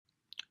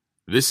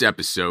This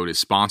episode is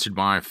sponsored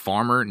by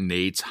Farmer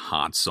Nate's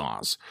Hot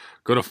Sauce.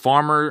 Go to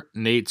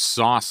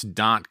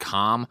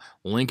farmernatesauce.com,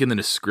 link in the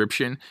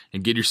description,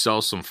 and get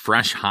yourself some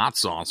fresh hot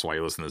sauce while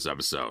you listen to this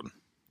episode.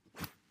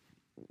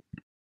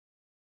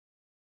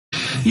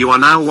 You are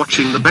now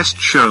watching the best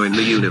show in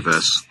the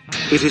universe.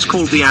 It is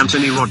called The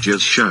Anthony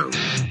Rogers Show.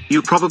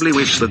 You probably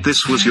wish that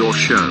this was your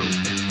show.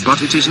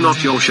 But it is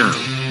not your show.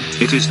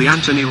 It is The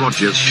Anthony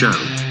Rogers Show.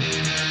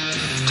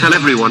 Tell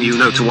everyone you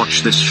know to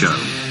watch this show.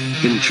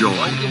 Enjoy.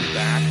 Welcome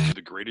back to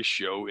the greatest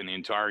show in the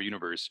entire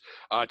universe.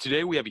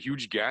 Today we have a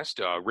huge guest,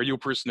 radio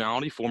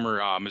personality,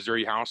 former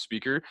Missouri House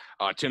Speaker,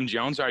 Tim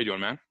Jones. How are you doing,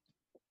 man?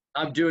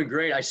 I'm doing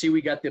great. I see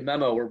we got the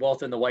memo. We're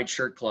both in the white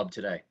shirt club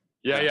today.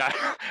 Yeah.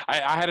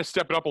 I had to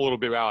step it up a little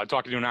bit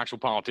talking to an actual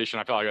politician.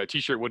 I felt like a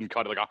T-shirt wouldn't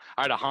cut it. I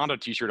had a Honda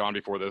T-shirt on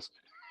before this.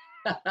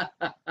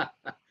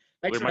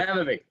 Thanks for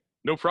having me.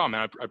 No problem,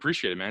 man. I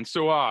appreciate it, man.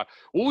 So what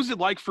was it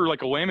like for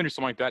like a layman or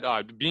something like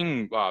that,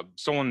 being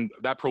someone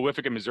that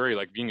prolific in Missouri,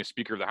 like being a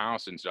Speaker of the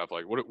House and stuff?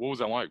 Like, what was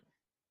that like?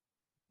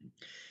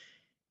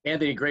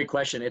 Anthony, great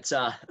question. It's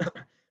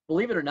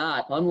believe it or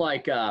not,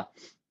 unlike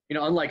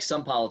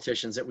some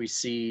politicians that we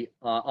see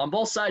on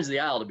both sides of the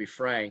aisle, to be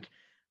frank,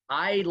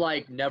 I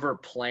never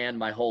planned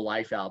my whole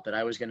life out that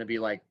I was going to be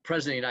like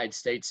president of the United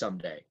States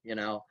someday.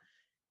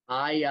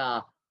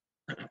 I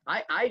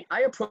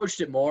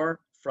approached it more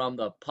from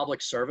the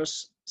public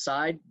service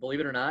side,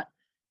 believe it or not.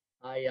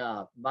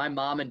 My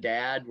mom and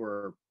dad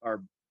are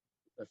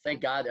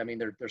thank God. I mean,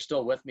 they're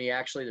still with me.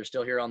 Actually, they're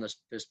still here on this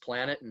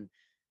planet, and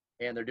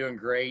they're doing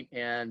great.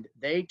 And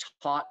they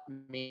taught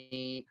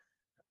me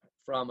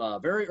from a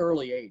very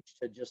early age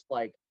to just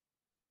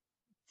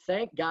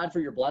thank God for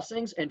your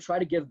blessings and try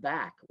to give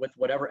back with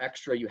whatever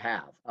extra you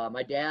have.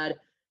 My dad,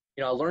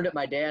 I learned at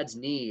my dad's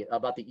knee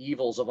about the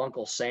evils of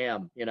Uncle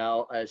Sam,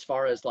 as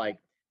far as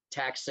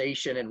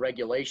taxation and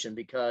regulation,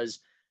 because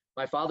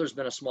my father's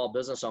been a small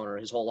business owner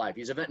his whole life.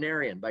 He's a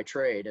veterinarian by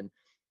trade, and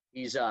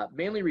he's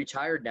mainly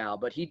retired now,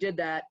 but he did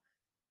that.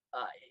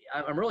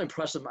 I'm really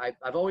impressed with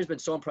I've always been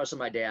so impressed with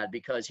my dad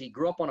because he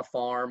grew up on a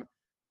farm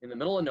in the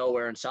middle of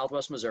nowhere in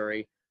Southwest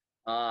Missouri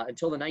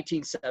until the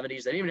 1970s. They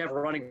didn't even have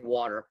running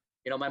water.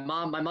 My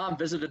mom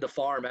visited the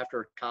farm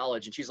after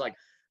college, and she's like,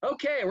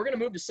 okay, we're going to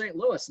move to St.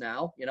 Louis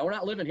now. We're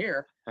not living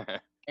here.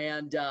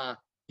 And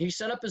he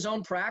set up his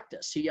own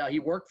practice. He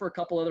worked for a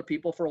couple other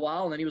people for a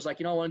while, and then he was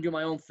like, I want to do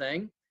my own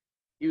thing.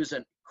 He was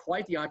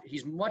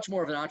he's much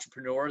more of an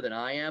entrepreneur than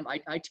I am.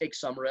 I take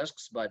some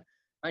risks, but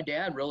my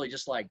dad really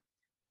just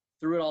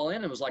threw it all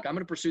in and was like, I'm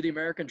going to pursue the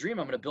American dream.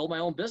 I'm going to build my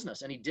own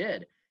business. And he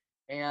did.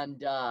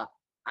 And I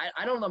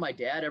don't know, my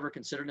dad ever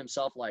considered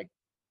himself a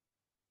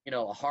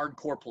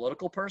hardcore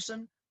political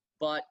person,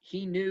 but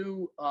he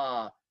knew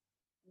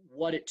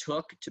what it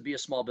took to be a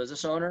small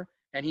business owner.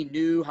 And he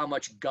knew how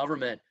much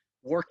government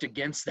worked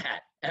against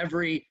that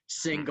every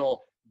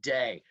single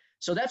day.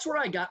 So that's where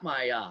I got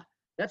my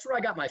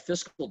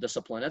fiscal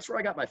discipline. That's where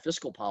I got my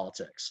fiscal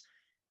politics.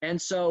 And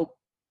so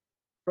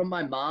from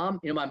my mom,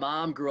 my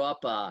mom grew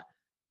up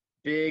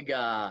big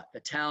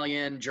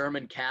Italian,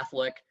 German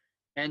Catholic.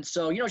 And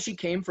so, she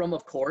came from,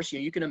 of course,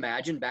 you can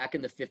imagine back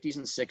in the 50s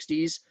and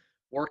 60s,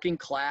 working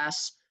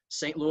class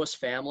St. Louis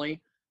family.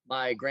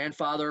 My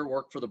grandfather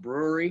worked for the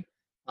brewery.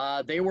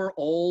 They were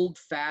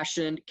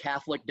old-fashioned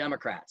Catholic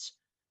Democrats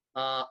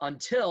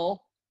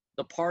until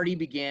the party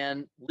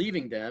began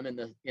leaving them in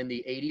the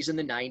 80s and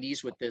the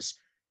 90s with this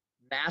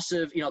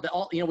massive,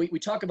 we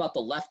talk about the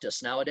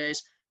leftists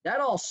nowadays. That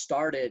all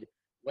started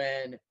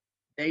when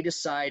they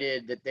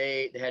decided that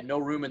they had no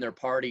room in their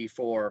party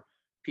for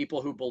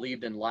people who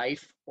believed in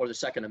life or the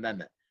Second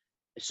Amendment.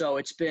 So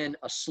it's been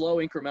a slow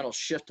incremental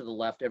shift to the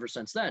left ever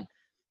since then.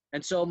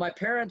 And so my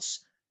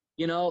parents,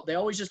 they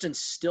always just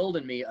instilled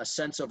in me a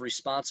sense of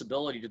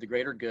responsibility to the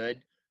greater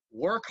good,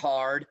 work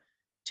hard,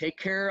 take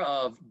care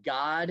of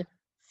God,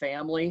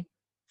 family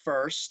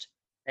first,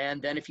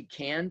 and then if you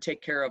can,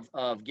 take care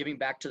of giving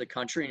back to the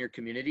country and your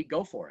community,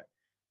 go for it.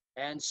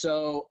 And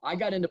so I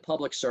got into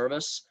public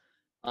service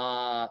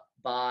I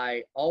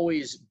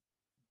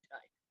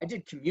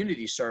did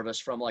community service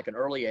from an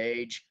early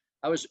age.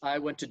 I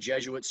went to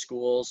Jesuit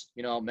schools,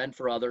 Men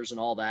for Others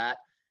and all that,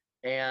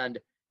 and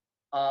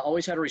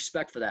always had a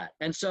respect for that.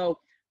 And so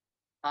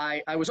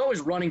I was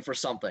always running for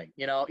something,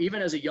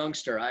 even as a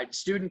youngster. I had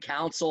student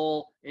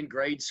council in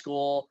grade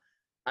school.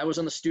 I was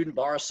on the Student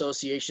Bar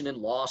Association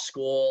in law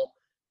school.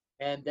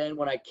 And then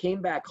when I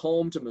came back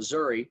home to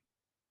Missouri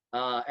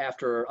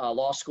after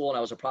law school, and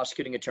I was a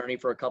prosecuting attorney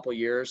for a couple of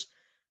years,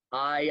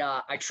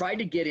 I tried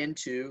to get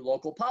into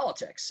local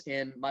politics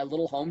in my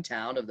little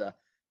hometown of the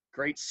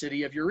great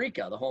city of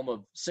Eureka, the home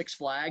of Six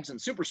Flags and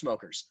Super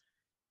Smokers.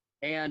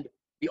 And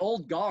the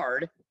old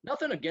guard,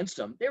 nothing against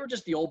them. They were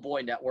just the old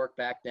boy network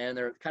back then.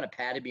 They're kind of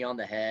patted me on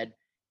the head.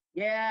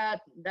 Yeah,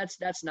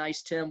 that's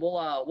nice, Tim.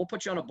 We'll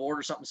put you on a board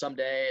or something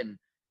someday,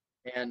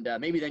 and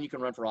maybe then you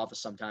can run for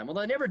office sometime. Well,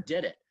 they never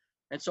did it.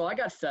 And so I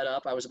got fed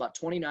up. I was about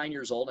 29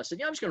 years old. I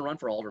said, I'm just going to run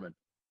for alderman.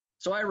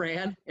 So I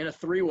ran in a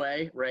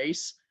 3-way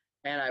race,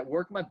 and I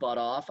worked my butt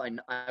off.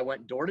 I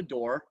went door to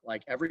door,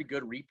 like every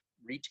good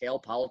retail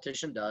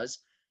politician does.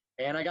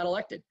 And I got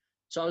elected.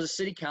 So I was a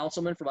city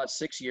councilman for about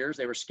 6 years.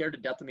 They were scared to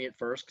death of me at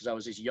first because I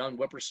was this young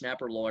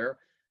whippersnapper lawyer.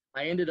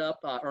 I ended up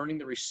earning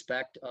the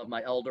respect of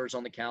my elders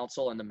on the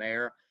council and the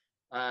mayor.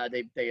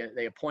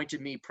 They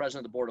appointed me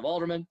president of the board of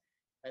aldermen,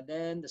 and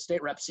then the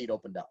state rep seat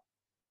opened up.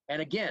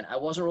 And again, I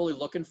wasn't really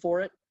looking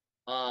for it,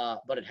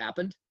 but it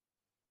happened.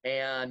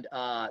 And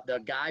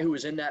the guy who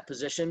was in that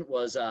position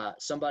was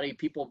somebody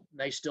people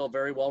may still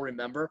very well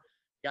remember,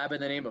 a guy by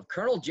the name of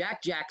Colonel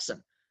Jack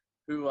Jackson,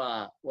 who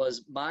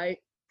was my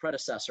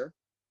predecessor.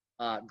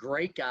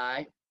 Great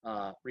guy,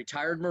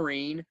 retired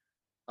Marine,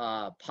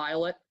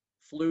 pilot,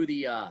 flew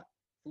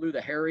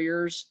the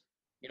Harriers,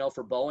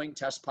 for Boeing,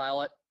 test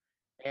pilot.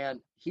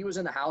 And he was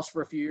in the House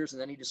for a few years,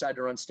 and then he decided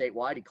to run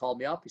statewide. He called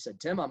me up. He said,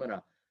 Tim, I'm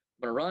gonna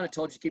run. I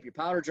told you to keep your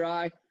powder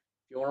dry. If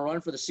you want to run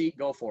for the seat,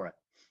 go for it.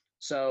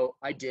 So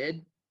I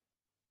did,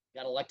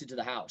 got elected to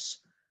the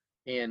House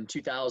in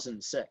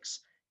 2006.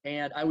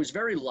 And I was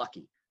very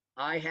lucky.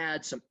 I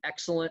had some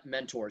excellent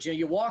mentors.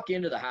 You walk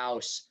into the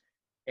House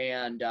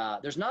and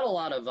there's not a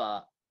lot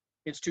of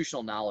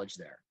institutional knowledge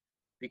there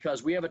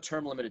because we have a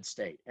term limited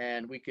state,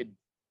 and we could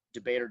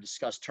debate or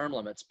discuss term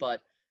limits,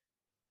 but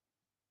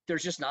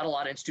there's just not a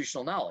lot of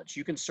institutional knowledge.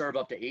 You can serve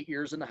up to 8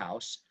 years in the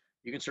House.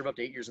 You can serve up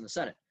to 8 years in the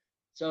Senate.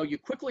 So you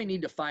quickly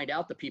need to find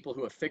out the people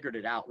who have figured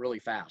it out really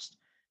fast.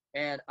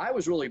 And I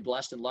was really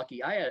blessed and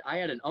lucky. I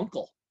had an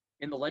uncle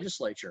in the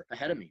legislature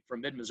ahead of me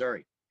from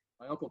mid-Missouri.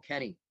 My uncle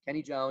Kenny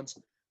Jones,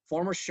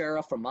 former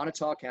sheriff from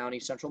Montauk County,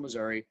 Central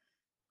Missouri,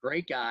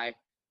 great guy.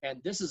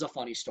 And this is a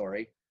funny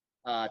story.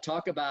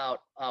 Talk about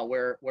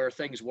where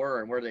things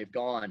were and where they've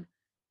gone.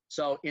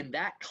 So in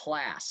that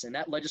class, in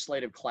that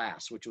legislative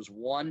class, which was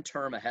one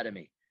term ahead of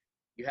me,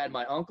 you had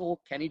my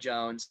uncle Kenny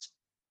Jones,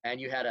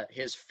 and you had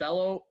his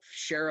fellow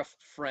sheriff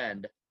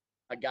friend,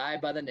 a guy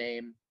by the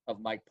name of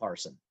Mike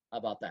Parson. How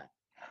about that?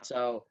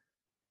 So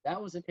that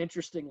was an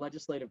interesting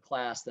legislative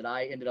class that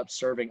I ended up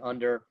serving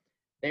under.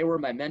 They were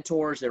my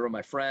mentors. They were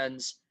my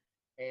friends,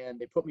 and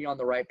they put me on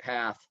the right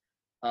path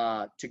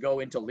to go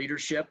into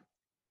leadership.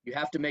 You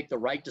have to make the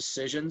right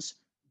decisions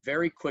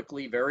very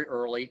quickly, very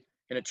early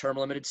in a term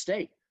limited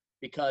state,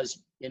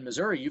 because in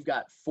Missouri, you've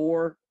got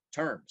 4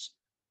 terms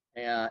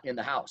in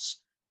the House,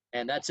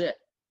 and that's it.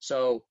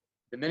 So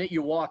the minute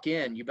you walk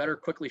in, you better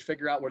quickly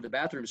figure out where the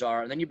bathrooms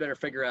are, and then you better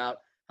figure out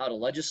how to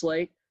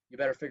legislate. You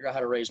better figure out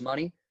how to raise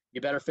money.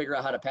 You better figure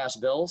out how to pass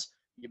bills.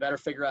 You better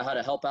figure out how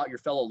to help out your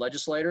fellow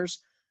legislators.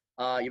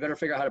 You better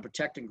figure out how to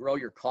protect and grow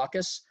your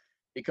caucus,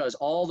 because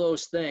all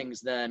those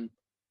things then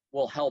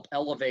will help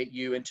elevate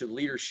you into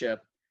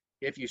leadership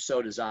if you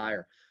so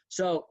desire.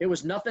 So it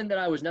was nothing that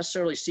I was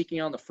necessarily seeking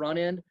on the front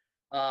end.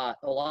 A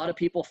lot of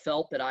people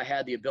felt that I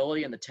had the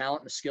ability and the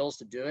talent and the skills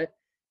to do it.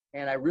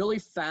 And I really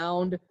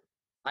found,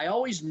 I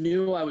always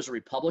knew I was a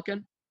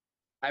Republican.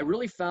 I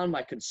really found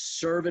my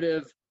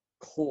conservative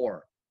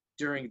core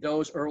during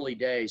those early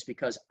days,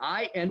 because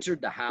I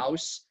entered the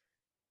House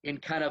in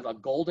kind of a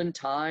golden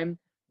time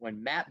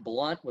when Matt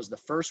Blunt was the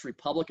first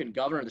Republican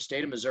governor of the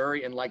state of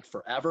Missouri in like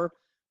forever.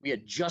 We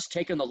had just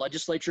taken the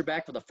legislature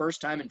back for the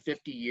first time in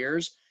 50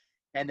 years.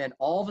 And then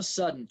all of a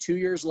sudden, 2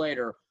 years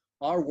later,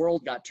 our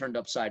world got turned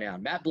upside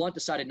down. Matt Blunt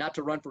decided not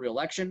to run for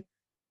re-election.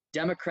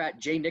 Democrat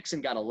Jay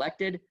Nixon got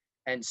elected,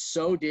 and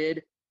so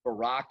did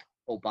Barack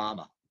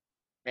Obama.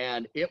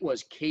 And it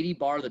was Katie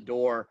bar the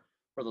door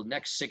for the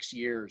next 6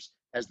 years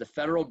as the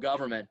federal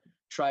government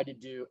tried to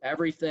do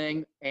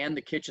everything and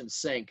the kitchen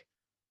sink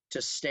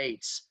to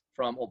states,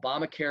 from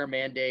Obamacare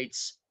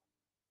mandates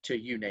to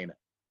you name it.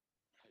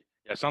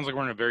 Yeah, it sounds like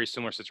we're in a very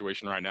similar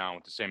situation right now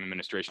with the same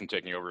administration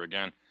taking over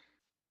again.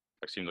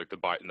 It seems like the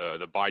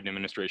Biden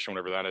administration,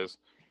 whatever that is.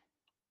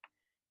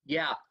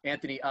 Yeah,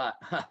 Anthony,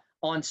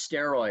 on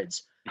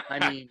steroids.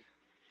 I mean,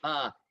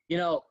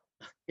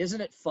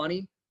 isn't it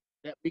funny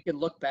that we can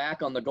look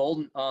back on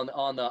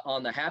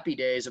the happy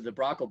days of the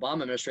Barack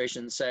Obama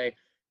administration and say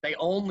they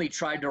only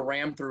tried to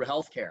ram through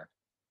healthcare?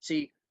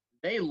 See,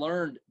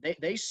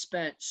 they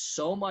spent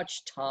so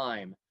much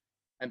time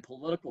and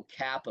political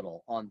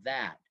capital on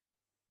that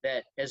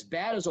as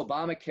bad as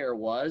Obamacare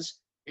was,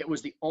 it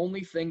was the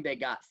only thing they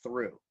got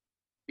through,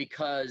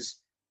 because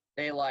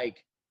they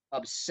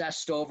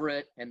obsessed over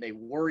it and they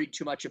worried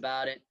too much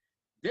about it.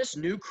 This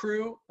new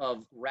crew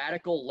of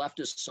radical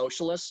leftist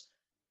socialists,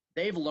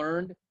 they've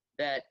learned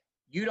that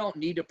you don't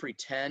need to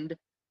pretend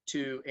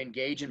to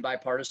engage in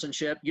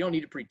bipartisanship. You don't need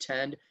to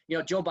pretend.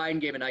 Joe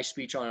Biden gave a nice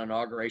speech on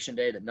Inauguration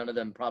Day that none of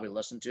them probably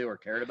listened to or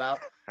cared about,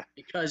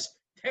 because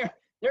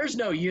there's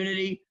no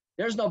unity.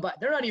 They're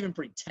not even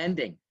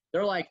pretending.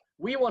 They're like,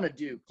 we want to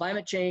do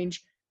climate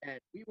change, and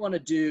we want to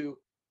do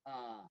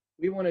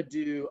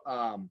screw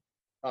up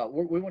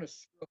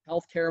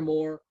healthcare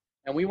more,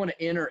 and we want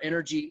to enter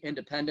energy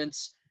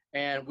independence,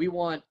 and we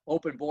want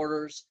open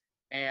borders,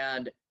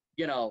 and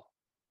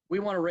we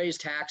want to raise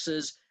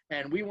taxes,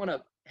 and we want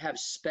to have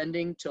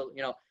spending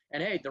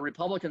and hey, the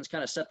Republicans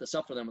kind of set this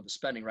up for them with the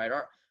spending, right?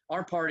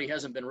 Our party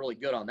hasn't been really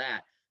good on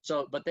that.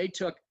 So, but they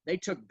took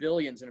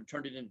billions and have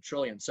turned it into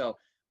trillions. So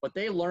what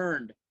they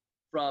learned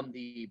from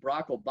the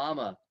Barack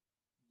Obama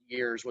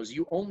years was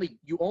you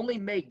only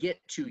may get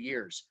 2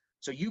 years.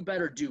 So you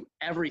better do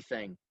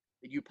everything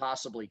that you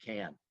possibly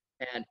can.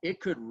 And it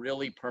could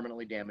really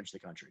permanently damage the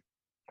country.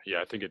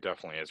 Yeah, I think it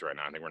definitely is right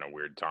now. I think we're in a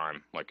weird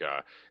time. Like,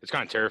 it's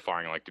kind of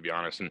terrifying, like, to be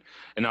honest.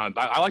 And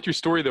I liked your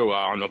story though.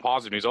 On the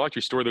positive news, I liked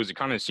your story. Though it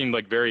kind of seemed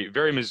like very,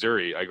 very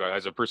Missouri. Like,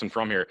 as a person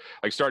from here,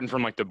 like starting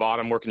from like the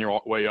bottom, working your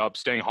way up,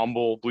 staying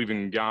humble,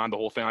 believing in God, the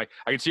whole thing. I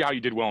can see how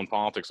you did well in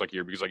politics, like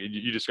here, because like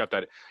you just got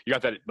that, you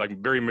got that like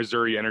very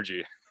Missouri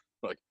energy.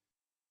 Like,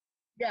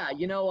 Yeah,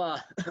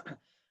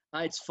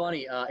 it's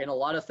funny. In a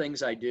lot of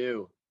things I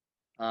do,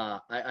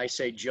 I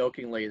say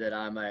jokingly that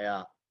I'm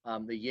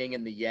the yin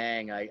and the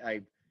yang.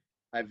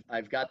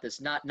 I've got this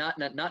not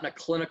in a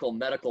clinical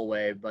medical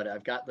way, but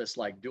I've got this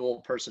like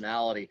dual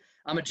personality.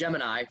 I'm a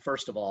Gemini,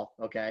 first of all.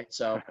 Okay,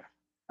 so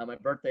my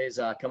birthday's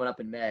coming up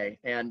in May,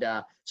 and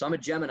so I'm a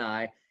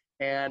Gemini,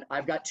 and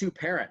I've got two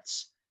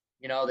parents,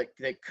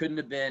 that couldn't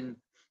have been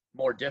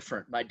more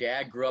different. My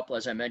dad grew up,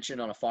 as I mentioned,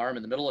 on a farm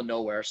in the middle of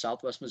nowhere,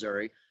 Southwest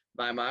Missouri.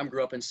 My mom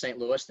grew up in St.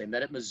 Louis. They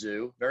met at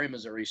Mizzou, very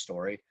Missouri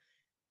story.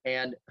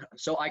 And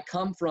so I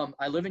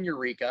live in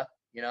Eureka,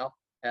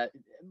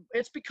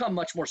 it's become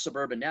much more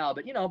suburban now,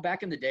 but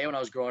back in the day when I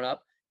was growing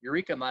up,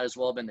 Eureka might as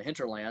well have been the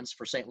hinterlands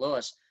for St.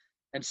 Louis.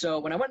 And so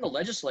when I went in the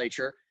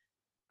legislature,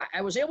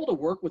 I was able to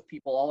work with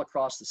people all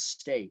across the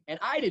state, and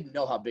I didn't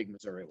know how big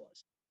Missouri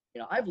was.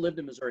 I've lived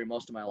in Missouri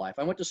most of my life.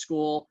 I went to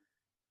school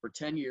for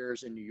 10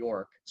 years in New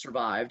York,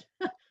 survived,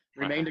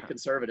 remained a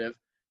conservative.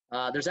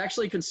 There's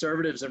actually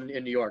conservatives in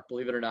New York,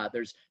 believe it or not.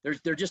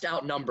 They're just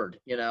outnumbered,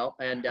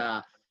 and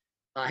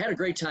I had a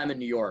great time in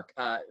New York.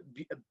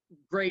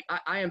 Great.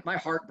 My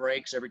heart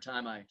breaks every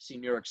time I see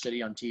New York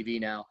City on TV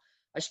now.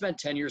 I spent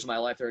 10 years of my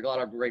life there. I got a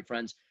lot of great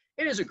friends.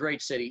 It is a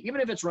great city,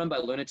 even if it's run by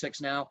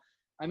lunatics now.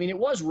 I mean, it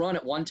was run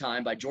at one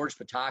time by George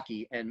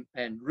Pataki and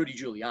Rudy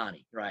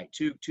Giuliani, right?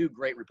 Two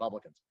great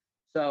Republicans.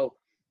 So,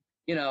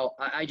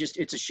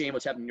 it's a shame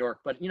what's happened in New York.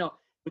 But,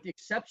 with the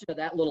exception of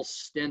that little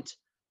stint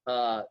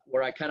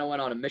where I kind of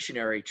went on a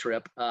missionary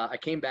trip, I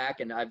came back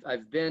and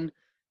I've been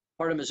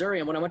part of Missouri.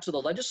 And when I went to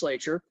the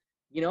legislature,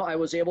 I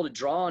was able to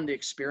draw on the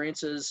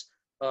experiences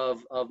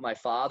of my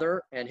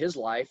father and his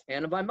life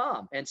and of my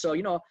mom. And so,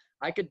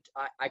 I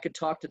could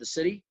talk to the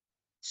city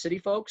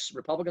folks,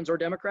 Republicans or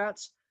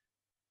Democrats,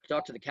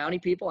 talk to the county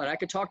people, and I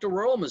could talk to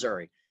rural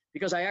Missouri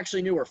because I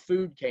actually knew where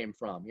food came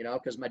from,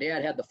 because my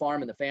dad had the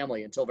farm in the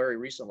family until very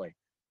recently.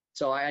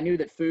 So I knew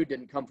that food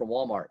didn't come from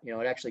Walmart.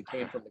 It actually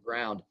came from the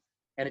ground.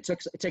 And it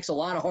takes a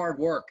lot of hard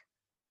work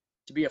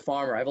to be a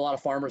farmer. I have a lot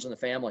of farmers in the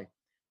family.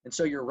 And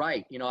so you're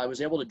right. I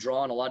was able to draw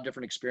on a lot of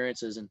different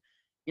experiences, and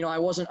I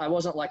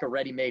wasn't like a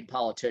ready-made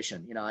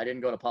politician. I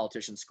didn't go to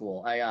politician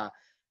school. I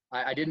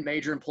didn't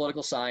major in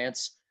political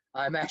science.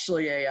 I'm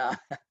actually a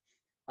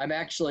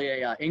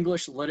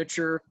English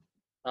literature,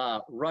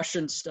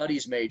 Russian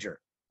studies major.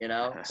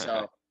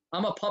 So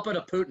I'm a puppet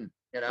of Putin.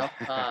 I'm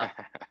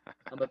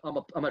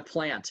a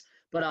plant.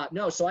 But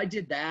no, so I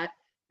did that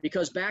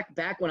because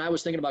back when I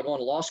was thinking about going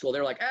to law school,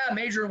 they're like,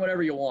 major in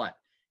whatever you want.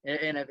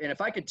 And if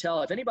I could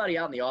tell, if anybody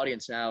out in the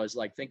audience now is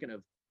like thinking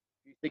of,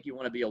 you think you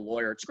want to be a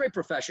lawyer, it's a great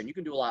profession. You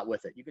can do a lot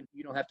with it. You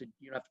don't have to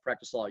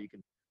practice law. You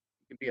can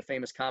be a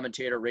famous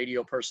commentator,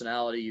 radio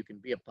personality. You can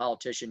be a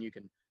politician. You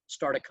can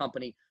start a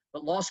company.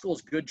 But law school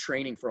is good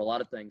training for a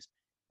lot of things.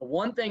 The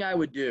one thing I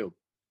would do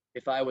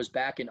if I was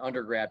back in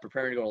undergrad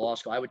preparing to go to law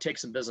school, I would take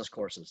some business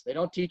courses. They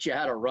don't teach you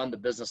how to run the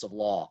business of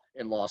law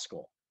in law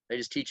school. They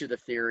just teach you the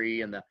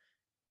theory and the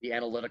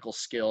analytical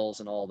skills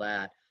and all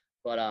that.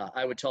 But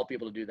I would tell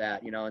people to do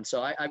that, and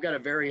so I've got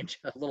a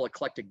little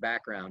eclectic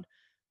background.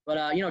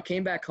 But,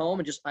 came back home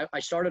and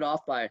I started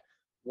off by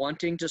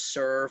wanting to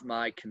serve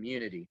my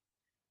community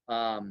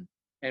and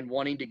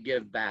wanting to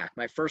give back.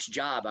 My first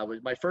job,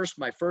 my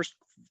first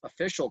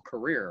official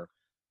career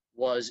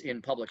was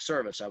in public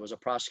service. I was a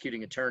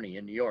prosecuting attorney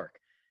in New York.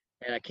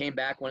 And I came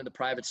back, went in the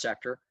private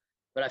sector,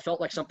 but I felt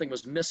like something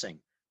was missing.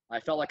 I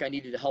felt like I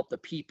needed to help the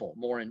people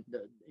more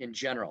in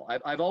general.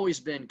 I've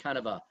always been kind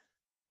of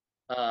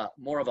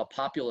more of a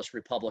populist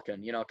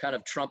Republican, kind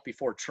of Trump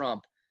before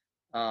Trump.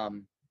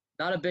 I'm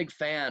not a big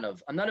fan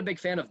of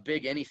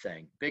big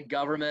anything, big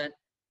government,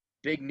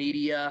 big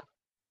media,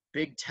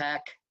 big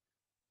tech.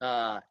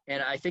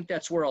 And I think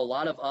that's where a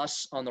lot of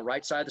us on the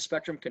right side of the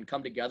spectrum can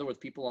come together with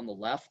people on the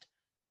left.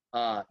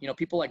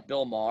 People like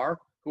Bill Maher,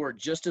 who are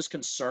just as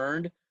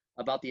concerned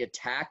about the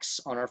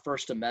attacks on our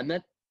First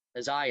Amendment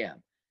as I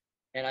am.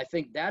 And I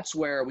think that's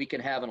where we can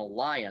have an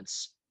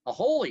alliance, a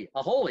holy,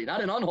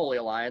 not an unholy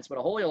alliance, but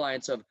a holy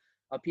alliance of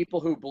people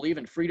who believe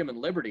in freedom and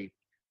liberty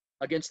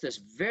against this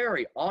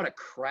very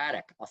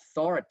autocratic,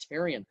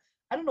 authoritarian.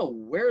 I don't know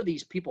where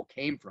these people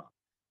came from.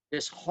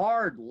 This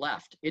hard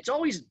left. It's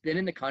always been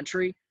in the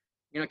country.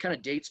 It kind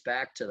of dates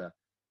back to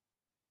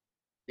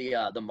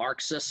the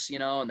Marxists,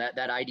 and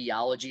that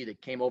ideology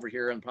that came over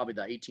here in probably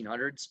the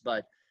 1800s.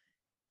 But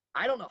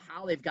I don't know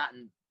how they've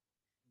gotten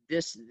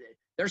this.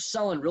 They're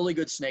selling really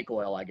good snake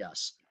oil, I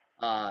guess,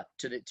 to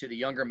the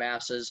younger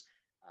masses.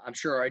 I'm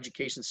sure our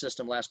education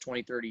system last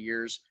 20, 30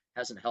 years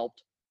hasn't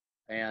helped.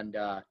 And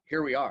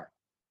here we are.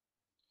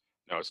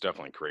 No, it's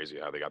definitely crazy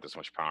how they got this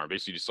much power.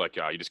 Basically, just like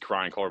you just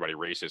cry and call everybody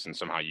racist, and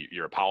somehow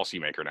you're a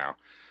policymaker now.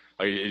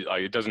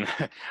 It doesn't.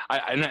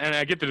 And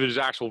I get that there's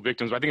actual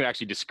victims, but I think it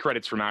actually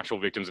discredits from actual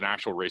victims and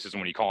actual racism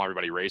when you call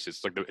everybody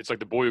racist. It's like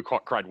the boy who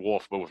cried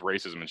wolf, but with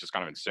racism. It's just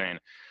kind of insane.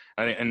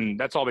 And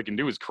that's all they can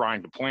do is cry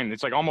and complain.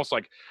 It's like almost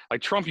like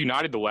Trump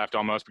united the left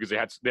almost because they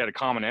had a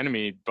common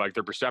enemy, like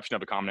their perception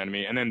of a common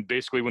enemy. And then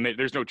basically when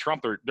there's no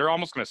Trump, they're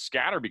almost going to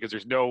scatter because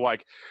there's no I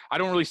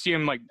don't really see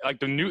him like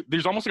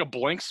there's almost like a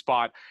blank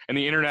spot in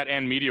the internet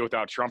and media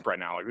without Trump right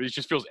now. Like it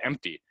just feels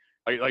empty.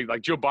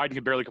 Like Joe Biden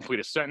can barely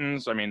complete a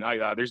sentence. I mean,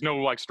 there's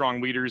no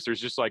strong leaders.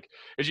 There's just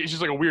it's just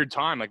like a weird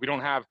time. Like we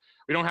don't have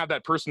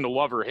that person to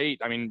love or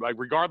hate. I mean,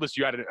 regardless,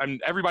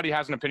 everybody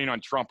has an opinion on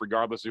Trump,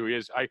 regardless of who he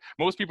is.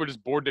 Most people are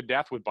just bored to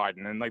death with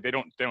Biden, and they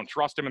don't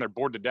trust him, and they're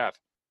bored to death.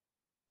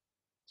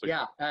 So,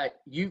 yeah,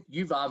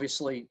 you've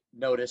obviously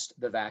noticed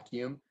the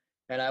vacuum,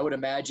 and I would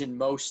imagine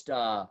most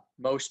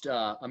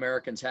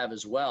Americans have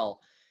as well.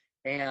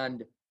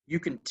 And you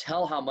can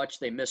tell how much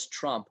they miss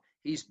Trump.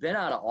 He's been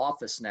out of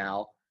office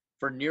now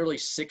for nearly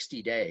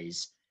 60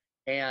 days.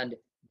 And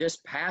this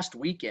past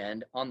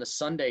weekend on the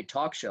Sunday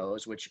talk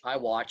shows, which I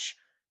watch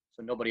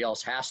so nobody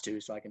else has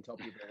to, so I can tell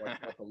people what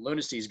the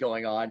lunacy is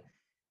going on,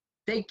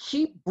 they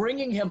keep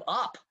bringing him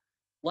up.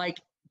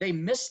 Like they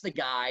miss the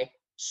guy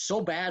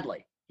so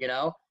badly,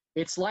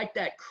 It's like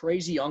that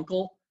crazy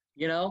uncle,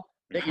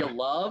 that you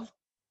love,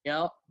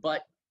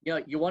 but,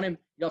 you want him,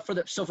 for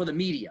the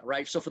media,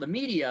 right? So for the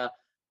media,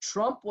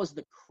 Trump was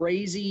the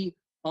crazy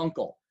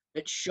uncle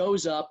that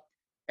shows up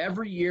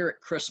every year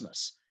at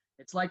Christmas.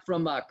 It's like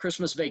from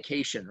Christmas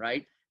Vacation,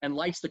 right? And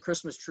lights the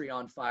Christmas tree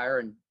on fire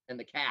and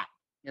the cat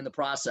in the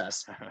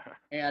process.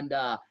 And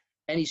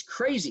he's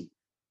crazy.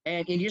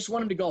 And you just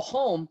want him to go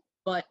home,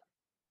 but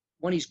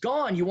when he's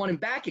gone, you want him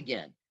back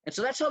again. And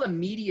so that's how the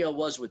media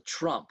was with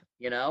Trump,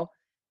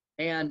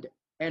 And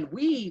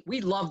we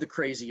love the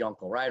crazy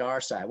uncle, right, on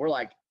our side. We're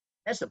like,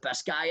 that's the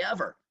best guy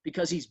ever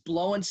because he's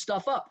blowing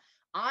stuff up.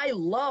 I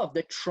love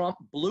that Trump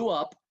blew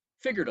up,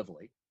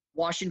 figuratively,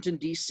 Washington,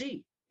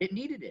 D.C. It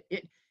needed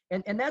it.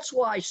 And that's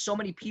why so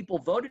many people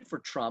voted for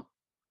Trump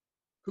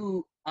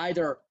who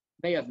either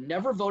may have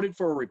never voted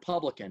for a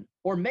Republican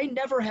or may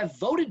never have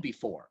voted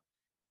before.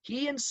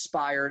 He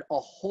inspired a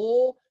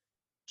whole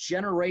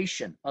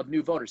generation of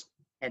new voters.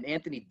 And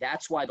Anthony,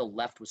 that's why the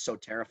left was so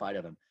terrified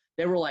of him.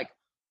 They were like,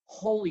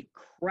 holy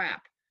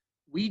crap,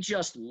 we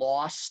just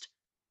lost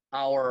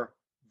our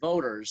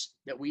voters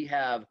that we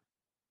have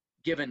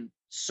given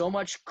so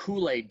much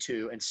Kool-Aid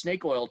to and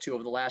snake oil to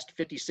over the last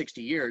 50,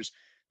 60 years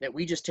that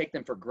we just take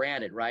them for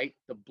granted, right?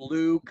 The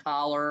blue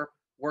collar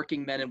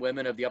working men and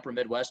women of the upper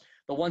Midwest,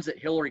 the ones that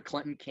Hillary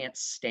Clinton can't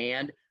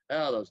stand.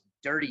 Oh, those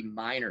dirty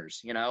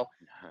miners,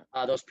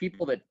 those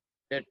people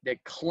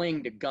that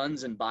cling to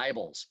guns and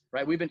Bibles,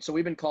 right? We've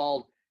been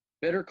called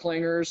bitter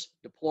clingers,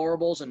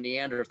 deplorables, and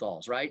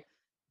Neanderthals, right?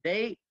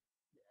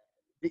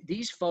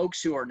 These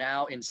folks who are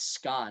now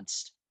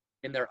ensconced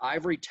in their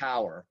ivory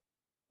tower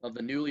of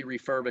the newly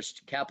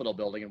refurbished Capitol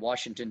building in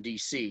Washington,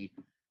 D.C.,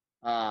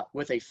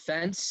 with a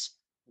fence,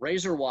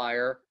 razor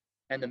wire,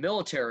 and the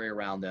military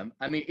around them.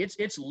 I mean,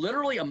 it's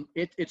literally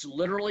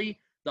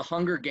the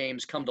Hunger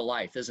Games come to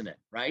life, isn't it?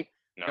 Right?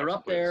 No, they're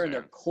up there and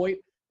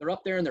they're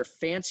up there in their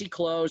fancy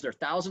clothes, their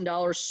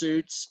 $1,000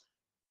 suits,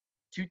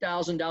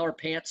 $2,000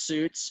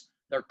 pantsuits,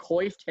 their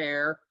coiffed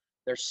hair,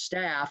 their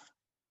staff,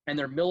 and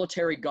their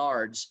military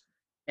guards.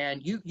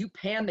 And you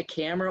pan the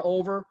camera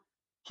over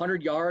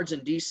 100 yards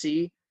in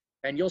D.C.,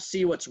 and you'll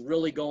see what's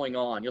really going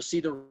on. You'll see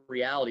the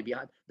reality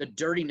behind the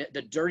dirty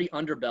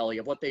underbelly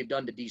of what they've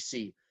done to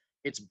D.C.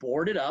 It's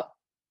boarded up.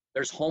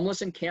 There's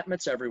homeless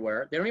encampments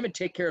everywhere. They don't even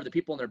take care of the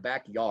people in their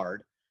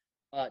backyard.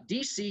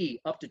 D.C.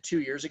 up to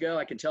 2 years ago,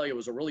 I can tell you, it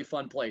was a really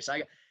fun place.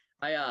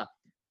 I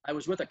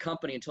was with a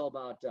company until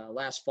about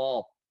last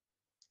fall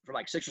for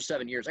like 6 or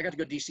 7 years. I got to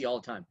go to D.C. all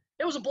the time.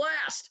 It was a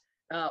blast.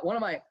 One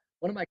of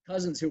my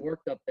cousins who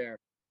worked up there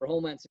for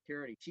Homeland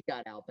Security, she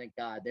got out, thank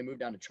God. They moved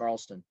down to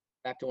Charleston,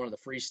 back to one of the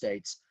free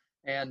states.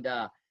 And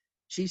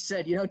she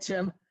said,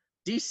 Tim,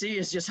 D.C.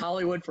 is just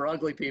Hollywood for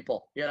ugly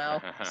people,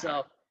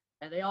 So,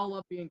 and they all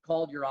love being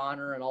called Your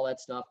Honor and all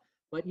that stuff.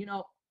 But,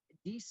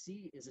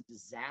 D.C. is a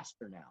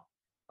disaster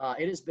now.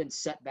 It has been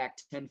set back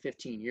 10,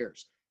 15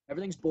 years.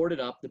 Everything's boarded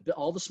up.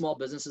 All the small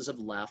businesses have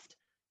left.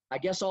 I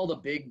guess all the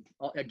big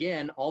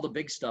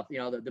stuff,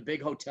 the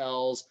big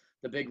hotels,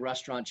 the big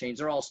restaurant chains,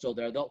 they're all still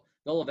there.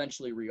 They'll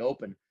eventually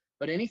reopen.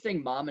 But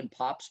anything mom and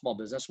pop, small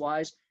business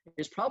wise,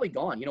 is probably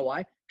gone. You know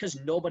why? Because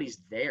nobody's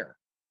there.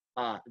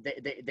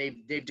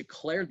 They've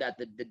declared that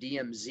the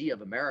DMZ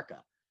of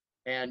America.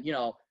 And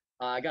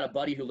I got a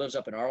buddy who lives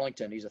up in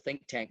Arlington. He's a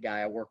think tank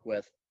guy I work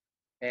with,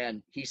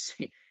 and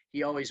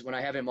he always, when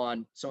I have him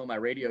on some of my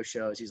radio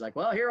shows, he's like,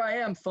 "Well, here I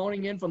am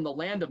phoning in from the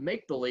land of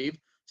make believe,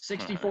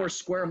 64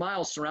 square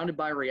miles surrounded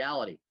by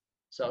reality."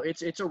 So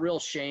it's a real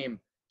shame.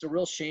 It's a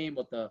real shame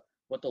what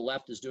the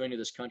left is doing to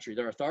this country.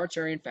 They're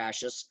authoritarian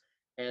fascists.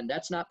 And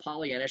that's not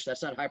Pollyannish.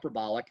 That's not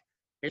hyperbolic.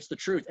 It's the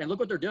truth. And look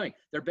what they're doing.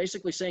 They're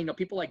basically saying,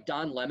 people like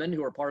Don Lemon,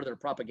 who are part of their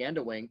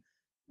propaganda wing,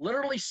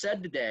 literally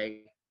said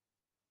today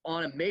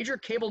on a major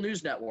cable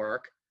news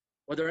network,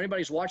 whether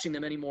anybody's watching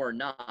them anymore or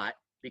not,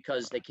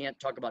 because they can't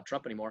talk about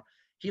Trump anymore.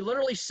 He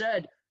literally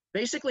said,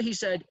 basically he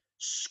said,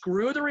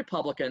 screw the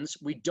Republicans.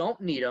 We don't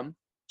need them.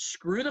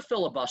 Screw the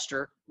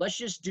filibuster. Let's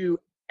just do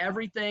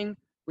everything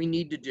we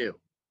need to do.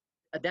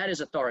 That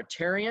is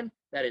authoritarian.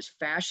 That is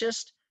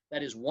fascist.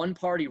 That is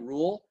one-party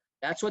rule.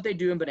 That's what they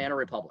do in banana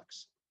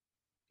republics.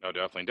 No,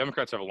 definitely.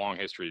 Democrats have a long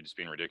history of just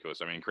being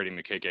ridiculous. I mean, creating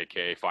the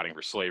KKK, fighting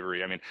for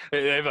slavery. I mean,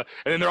 they have and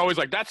then they're always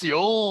like, "That's the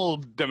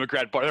old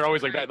Democrat Party." They're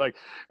always like that,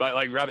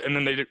 rather. And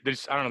then they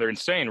just, I don't know, they're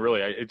insane.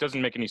 Really, it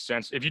doesn't make any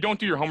sense. If you don't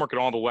do your homework at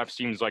all, the left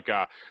seems like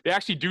they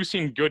actually do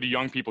seem good to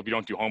young people if you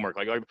don't do homework.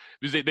 Like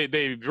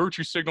they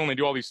virtue signal and they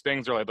do all these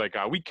things. They're like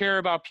we care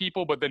about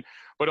people, but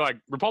like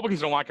Republicans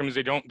don't like them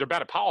because they're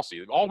bad at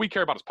policy. All we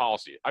care about is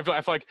policy. I feel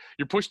like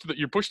you're pushed to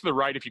the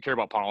right if you care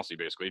about policy,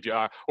 basically. If you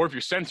or if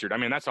you're censored. I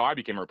mean, that's how I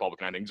became a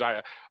Republican. I think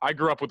I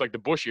grew up with like the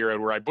Bush era,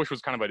 where Bush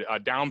was kind of a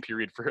down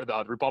period for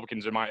the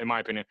Republicans in my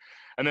opinion,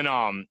 and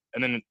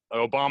then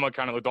Obama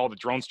kind of with all the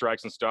drone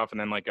strikes and stuff,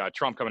 and then like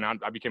Trump coming out,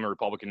 I became a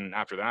Republican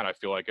after that. I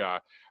feel like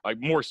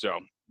more so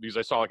because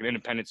I saw like an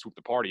independent swoop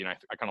the party, and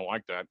I kind of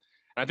like that.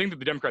 And I think that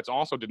the Democrats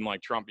also didn't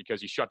like Trump because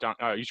he's trying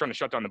to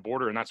shut down the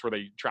border, and that's where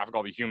they traffic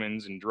all the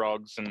humans and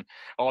drugs and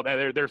all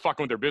that. They're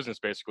fucking with their business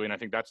basically, and I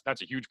think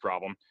that's a huge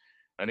problem.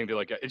 I think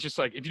it's just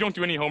like if you don't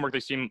do any homework, they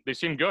seem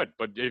good,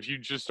 but if you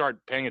just start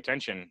paying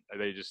attention,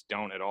 they just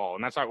don't at all.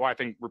 And that's why I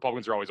think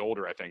Republicans are always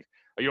older. I think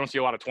you don't see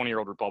a lot of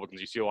 20-year-old Republicans.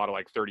 You see a lot of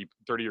like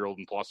 30-year-old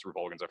and plus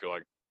Republicans. I feel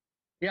like.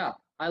 Yeah,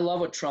 I love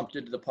what Trump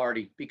did to the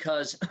party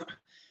because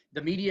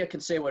the media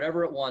can say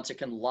whatever it wants. It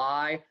can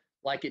lie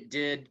like it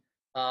did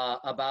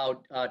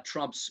about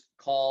Trump's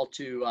call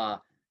to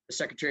the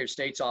Secretary of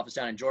State's office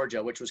down in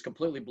Georgia, which was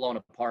completely blown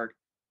apart.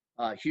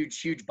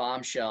 Huge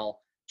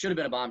bombshell. Should have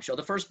been a bombshell.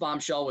 The first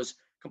bombshell was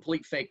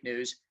complete fake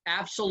news,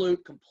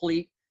 absolute,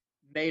 complete,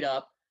 made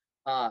up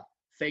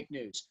fake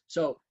news.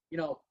 So,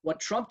 what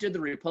Trump did to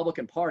the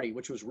Republican Party,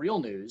 which was real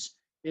news,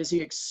 is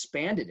he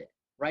expanded it,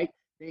 right?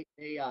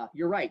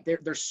 You're right.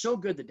 They're so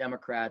good, the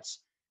Democrats,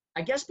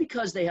 I guess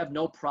because they have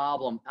no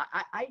problem.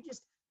 I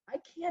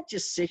can't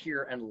just sit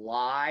here and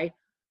lie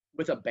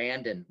with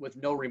abandon, with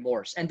no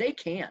remorse. And they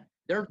can.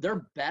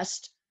 They're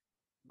best,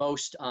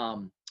 most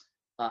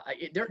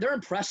they're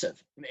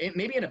impressive,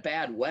 maybe in a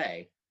bad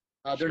way.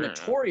 They're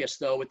notorious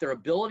though with their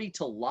ability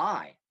to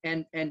lie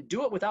and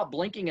do it without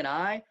blinking an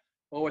eye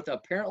or with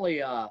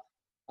apparently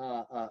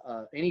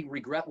any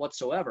regret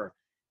whatsoever.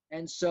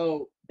 And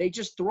so they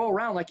just throw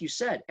around, like you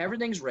said,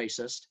 everything's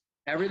racist,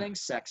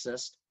 everything's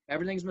sexist,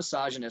 everything's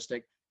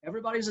misogynistic,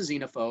 everybody's a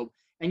xenophobe.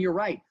 And you're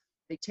right,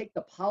 they take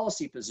the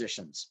policy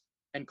positions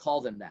and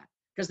call them that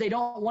because they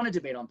don't want to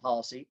debate on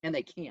policy and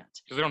they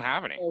can't. Because they don't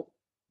have any. So,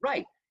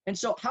 right. And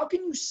so how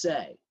can you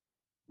say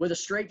with a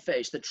straight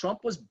face that Trump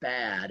was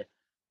bad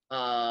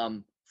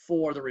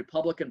for the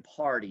Republican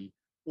Party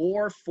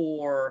or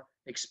for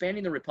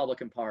expanding the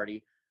Republican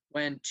Party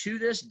when to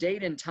this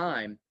date and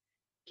time,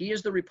 he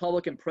is the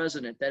Republican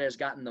president that has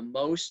gotten the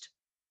most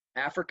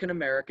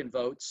African-American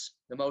votes,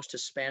 the most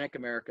Hispanic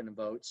American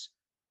votes,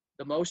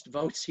 the most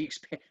votes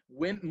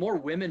more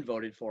women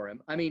voted for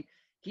him. I mean,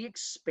 he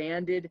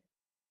expanded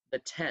the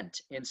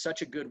tent in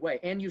such a good way.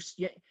 And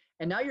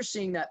now you're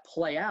seeing that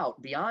play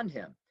out beyond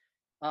him.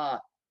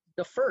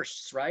 The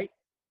firsts, right?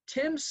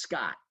 Tim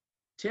Scott,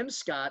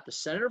 the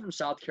senator from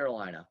South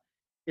Carolina,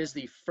 is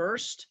the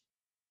first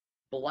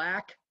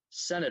black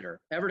senator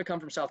ever to come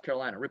from South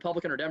Carolina,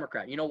 Republican or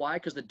Democrat. You know why?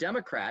 Because the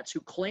Democrats, who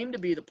claim to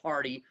be the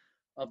party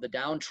of the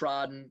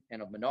downtrodden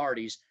and of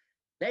minorities,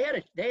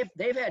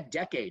 they've had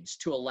decades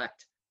to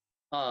elect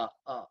a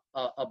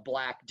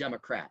black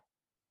Democrat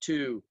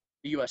to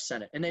the U.S.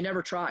 Senate, and they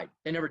never tried.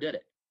 They never did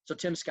it. So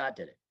Tim Scott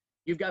did it.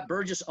 You've got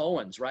Burgess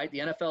Owens, right? The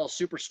NFL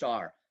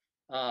superstar,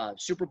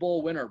 Super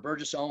Bowl winner,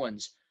 Burgess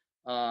Owens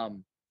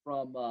from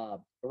the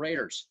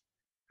Raiders,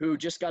 who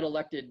just got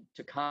elected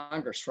to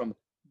Congress from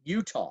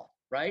Utah,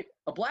 right?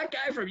 A black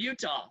guy from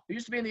Utah who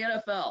used to be in the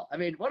NFL. I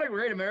mean, what a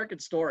great American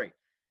story.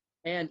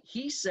 And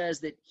he says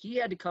that he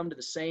had to come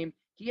to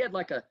he had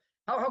like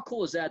how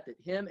cool is that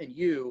him and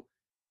you,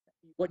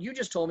 what you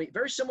just told me,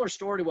 very similar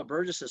story to what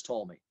Burgess has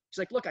told me. He's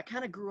like, look, I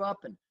kind of grew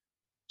up and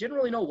didn't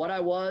really know what I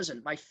was.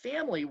 And my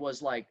family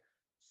was like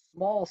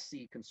small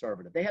c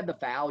conservative. They had the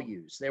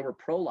values. They were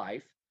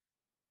pro-life.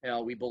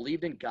 We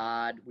believed in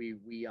God. We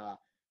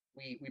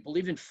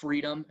believed in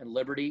freedom and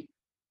liberty.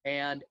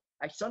 And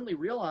I suddenly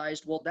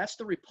realized, well, that's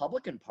the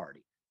Republican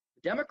Party.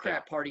 The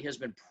Democrat Party has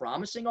been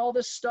promising all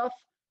this stuff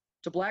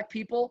to black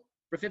people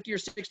for 50 or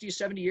 60 or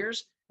 70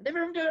 years, and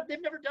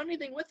they've never done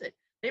anything with it.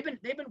 They've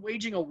been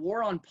waging a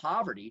war on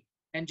poverty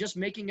and just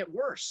making it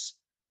worse.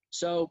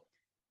 So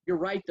you're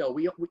right, though.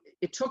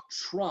 It took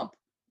Trump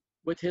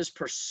with his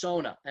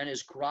persona and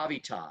his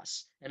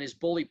gravitas and his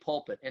bully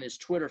pulpit and his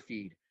Twitter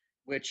feed,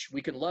 which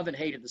we can love and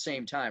hate at the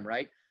same time,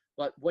 right?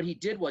 But what he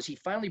did was he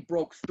finally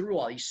broke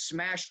through he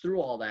smashed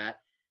through all that,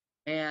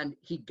 and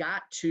he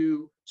got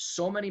to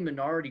so many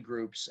minority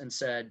groups and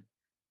said,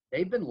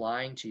 they've been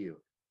lying to you.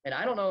 And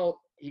I don't know,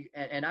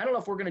 and I don't know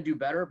if we're going to do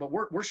better, but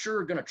we're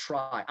sure going to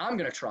try. I'm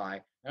going to try,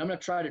 and I'm going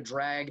to try to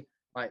drag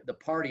the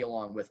party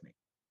along with me.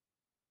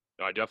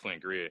 No, I definitely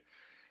agree.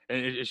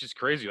 And it's just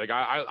crazy. Like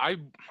I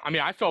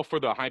mean, I fell for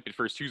the hype at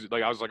first too.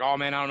 Like I was like, oh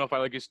man, I don't know if I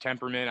like his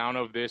temperament. I don't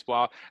know if this,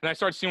 blah. And I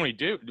started seeing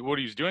what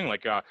he was doing,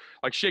 like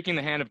shaking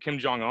the hand of Kim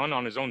Jong Un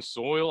on his own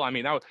soil. I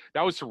mean,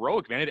 that was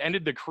heroic, man. It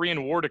ended the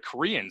Korean War to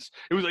Koreans.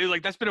 It was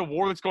like that's been a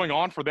war that's going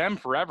on for them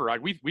forever.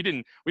 Like we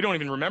don't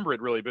even remember it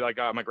really, but like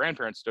my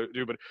grandparents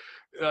do. But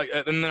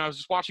and then I was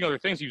just watching other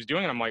things he was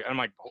doing, and I'm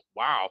like, oh,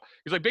 wow.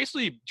 He's like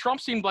basically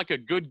Trump seemed like a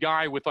good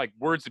guy with like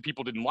words that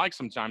people didn't like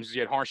sometimes. He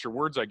had harsher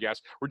words, I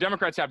guess. Where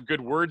Democrats have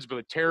good words,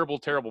 but terrible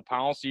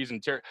policies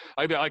and they're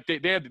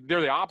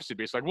the opposite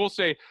basically. Like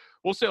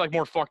we'll say like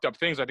more fucked up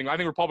things. I think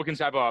Republicans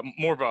have a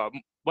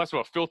less of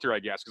a filter, I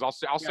guess, because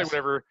I'll say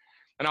whatever,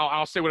 and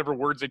I'll say whatever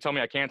words they tell me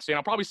I can't say, and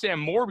I'll probably say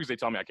them more because they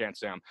tell me I can't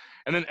say them.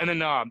 And then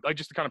like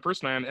just the kind of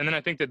person I am. And then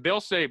I think that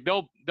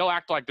they'll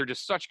act like they're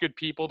just such good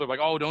people. They're like,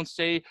 oh, don't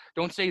say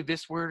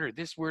this word or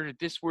this word or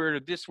this word or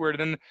this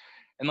word, and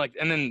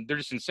then they're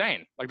just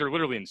insane. Like they're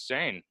literally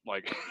insane.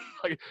 Like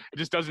like it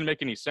just doesn't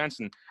make any sense.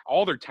 And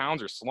all their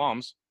towns are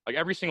slums. Like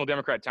every single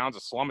Democrat town's a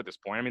slum at this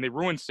point. I mean, they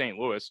ruined St.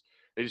 Louis.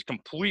 They just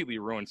completely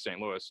ruined St.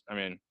 Louis. I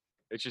mean,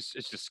 it's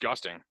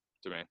disgusting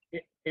to me.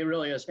 It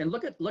really is. And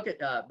look at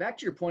back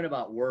to your point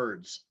about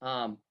words.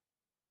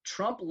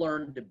 Trump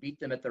learned to beat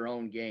them at their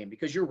own game,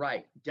 because you're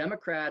right.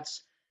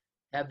 Democrats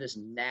have this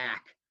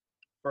knack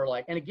for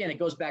like, and again, it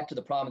goes back to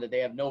the problem that they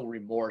have no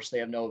remorse. They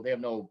have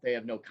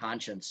no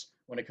conscience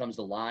when it comes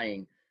to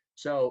lying.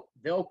 So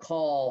they'll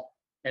call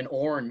an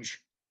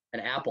orange an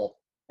apple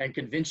and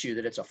convince you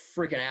that it's a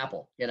freaking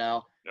apple, you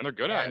know? And they're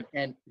good at it.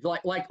 And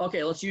like,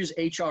 okay, let's use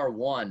HR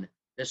 1,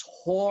 this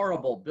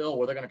horrible bill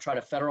where they're going to try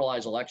to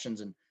federalize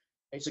elections and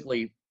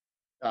basically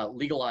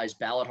legalize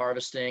ballot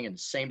harvesting and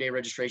same-day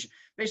registration,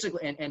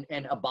 basically,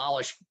 and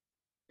abolish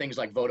things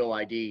like voter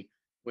ID,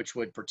 which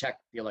would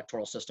protect the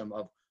electoral system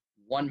of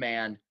one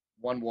man,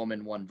 one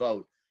woman, one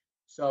vote.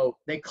 So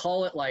they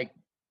call it like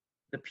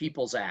the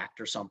People's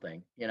Act or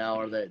something, you know,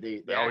 or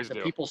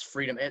the People's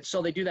Freedom. And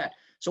so they do that.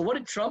 So what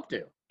did Trump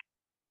do?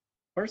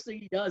 First thing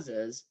he does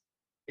is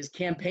his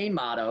campaign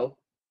motto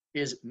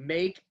is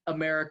 "Make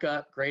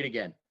America Great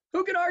Again."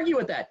 Who could argue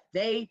with that?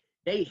 They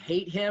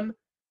hate him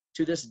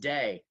to this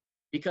day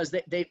because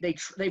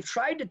they've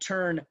tried to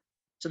turn,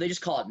 so they just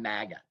call it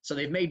MAGA. So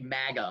they've made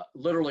MAGA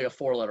literally a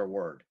 4-letter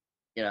word,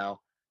 you know,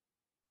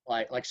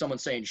 like someone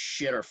saying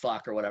shit or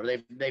fuck or whatever.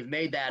 They've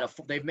made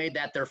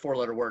that their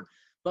 4-letter word.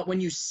 But when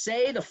you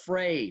say the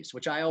phrase,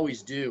 which I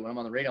always do when I'm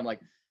on the radio,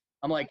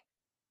 I'm like,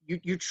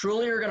 you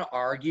truly are going to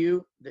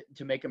argue that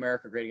to make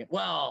America great again?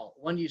 Well,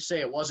 when you say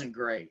it wasn't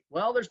great,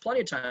 well, there's plenty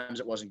of times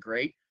it wasn't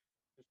great.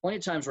 There's plenty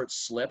of times where it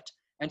slipped.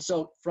 And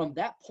so from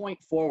that point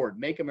forward,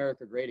 make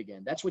America great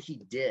again. That's what he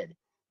did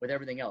with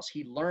everything else.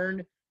 He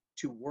learned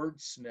to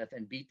wordsmith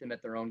and beat them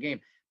at their own game.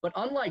 But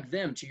unlike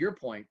them, to your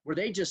point, where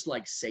they just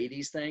like say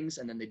these things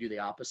and then they do the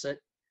opposite,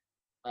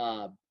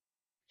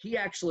 he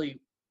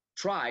actually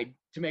tried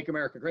to make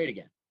America great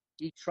again.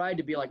 He tried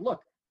to be like,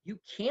 look, you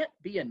can't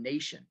be a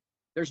nation.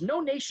 There's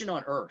no nation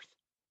on earth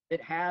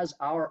that has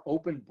our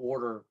open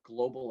border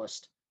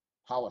globalist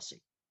policy.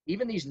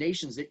 Even these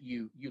nations that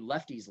you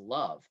lefties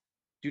love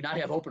do not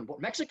have open border.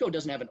 Mexico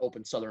doesn't have an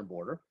open southern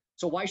border,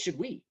 so why should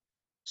we?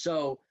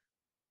 So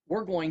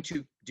we're going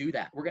to do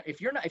that. If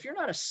you're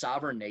not a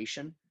sovereign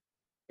nation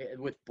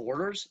with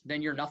borders,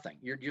 then you're nothing.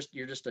 You're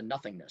just a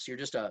nothingness.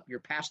 You're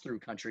pass-through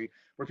country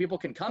where people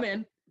can come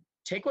in,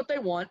 take what they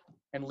want,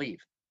 and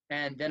leave.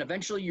 And then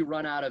eventually you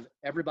run out of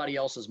everybody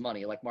else's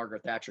money, like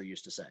Margaret Thatcher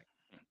used to say.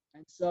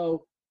 And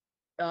so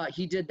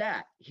he did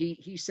that.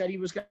 He said he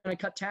was going to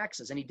cut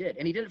taxes, and he did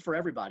it for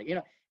everybody. You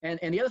know,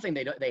 and the other thing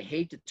they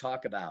hate to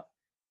talk about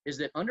is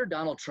that under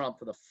Donald Trump,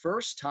 for the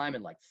first time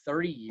in like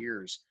 30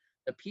 years,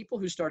 the people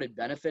who started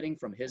benefiting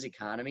from his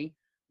economy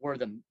were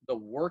the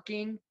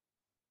working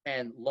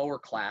and lower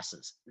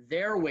classes.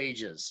 Their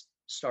wages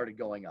started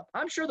going up.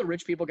 I'm sure the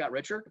rich people got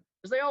richer,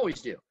 because they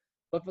always do.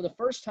 But for the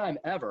first time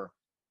ever,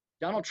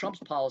 Donald Trump's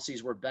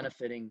policies were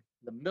benefiting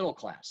the middle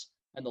class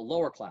and the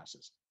lower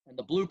classes and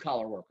the blue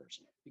collar workers,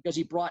 because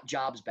he brought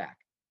jobs back.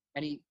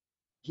 And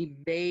he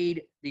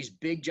made these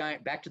big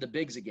giant, back to the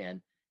bigs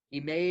again, he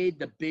made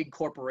the big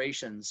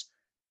corporations,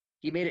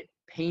 he made it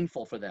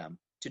painful for them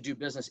to do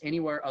business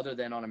anywhere other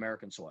than on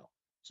American soil.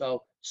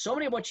 So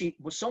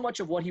much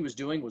of what he was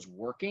doing was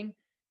working.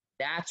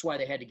 That's why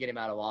they had to get him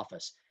out of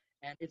office.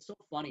 And it's so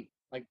funny.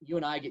 Like, you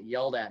and I get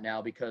yelled at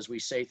now because we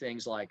say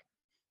things like,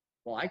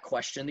 well, I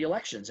question the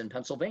elections in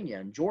Pennsylvania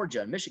and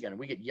Georgia and Michigan, and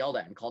we get yelled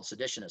at and called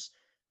seditionists.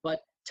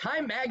 But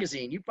Time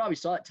Magazine, you probably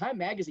saw it, Time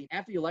Magazine,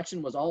 after the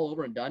election was all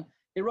over and done,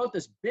 they wrote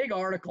this big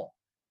article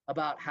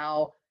about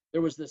how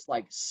there was this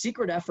like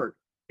secret effort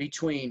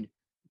between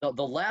the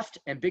left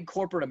and big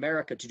corporate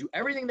America to do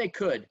everything they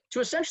could to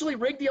essentially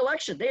rig the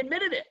election. They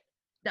admitted it.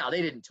 Now,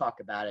 they didn't talk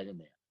about it in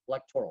the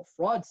electoral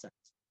fraud sense,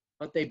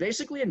 but they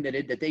basically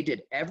admitted that they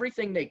did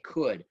everything they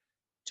could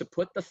to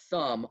put the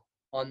thumb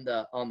on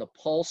the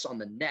pulse, on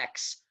the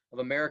necks of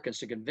Americans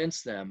to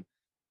convince them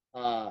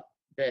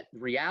that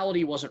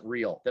reality wasn't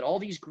real, that all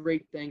these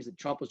great things that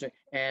Trump was doing,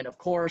 and of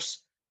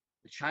course,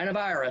 the China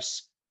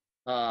virus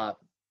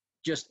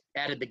just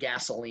added the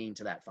gasoline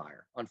to that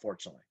fire,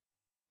 unfortunately.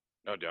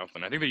 No,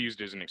 definitely. I think they used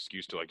it as an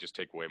excuse to like just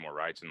take away more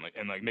rights and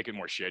like make it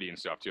more shady and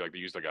stuff too. Like they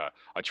used like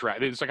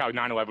it's like how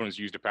 9/11 was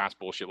used to pass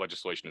bullshit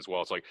legislation as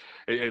well. It's like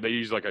they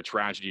use like a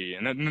tragedy,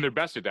 and then they're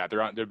best at that.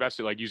 They're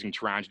best at like using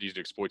tragedies to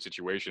exploit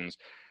situations,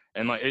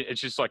 and like it's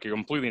just like a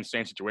completely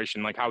insane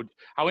situation. Like how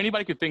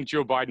anybody could think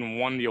Joe Biden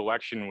won the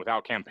election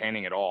without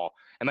campaigning at all,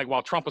 and like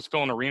while Trump was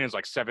filling arenas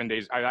like 7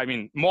 days, I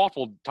mean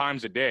multiple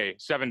times a day,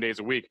 7 days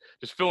a week,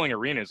 just filling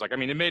arenas. Like I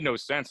mean it made no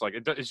sense. Like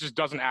it just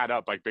doesn't add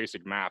up like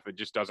basic math. It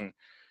just doesn't.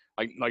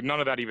 Like none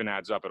of that even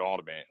adds up at all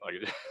to me.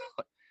 Like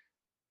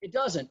It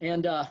doesn't.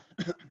 And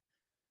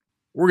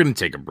We're going to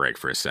take a break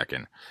for a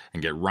second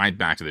and get right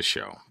back to the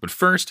show. But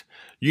first,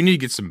 you need to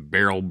get some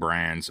Barrel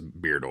Brands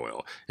beard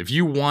oil. If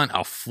you want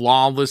a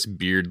flawless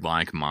beard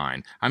like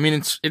mine, I mean,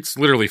 it's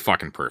literally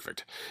fucking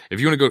perfect.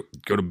 If you want to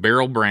go to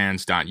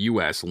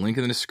barrelbrands.us, link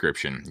in the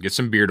description, get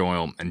some beard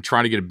oil, and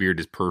try to get a beard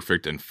as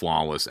perfect and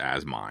flawless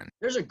as mine.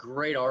 there's a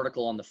great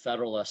article on the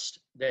Federalist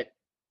that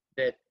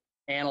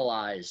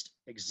analyzed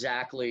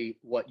exactly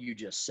what you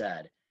just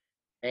said.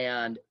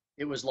 And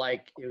it was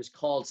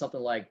called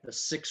something like the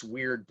 6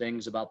 weird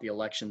things about the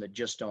election that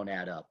just don't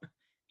add up.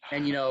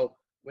 And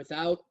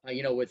without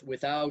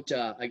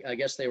I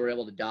guess they were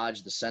able to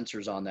dodge the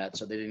censors on that,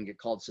 so they didn't get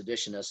called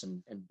seditionists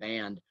and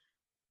banned.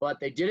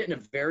 But they did it in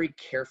a very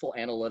careful,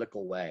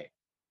 analytical way.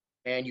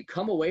 And you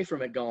come away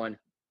from it going,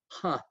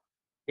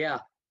 yeah,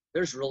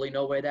 there's really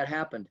no way that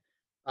happened,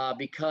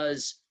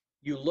 because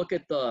you look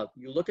at the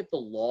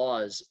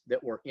laws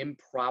that were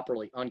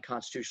improperly,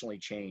 unconstitutionally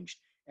changed,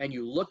 and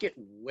you look at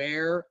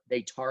where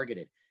they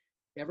targeted.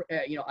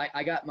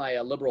 I got my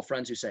liberal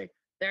friends who say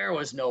there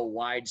was no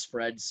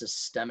widespread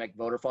systemic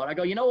voter fraud. I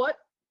go, you know what?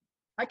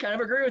 I kind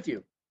of agree with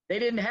you. They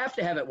didn't have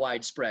to have it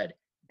widespread.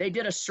 They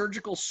did a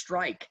surgical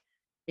strike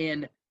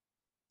in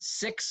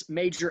 6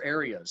 major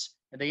areas,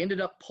 and they ended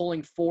up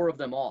pulling 4 of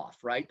them off,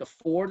 right? The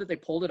 4 that they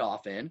pulled it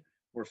off in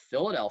were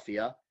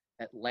Philadelphia,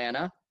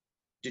 Atlanta,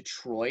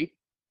 Detroit,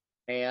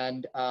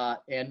 and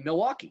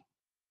Milwaukee.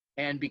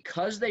 And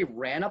because they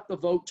ran up the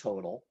vote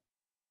total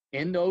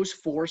in those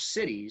 4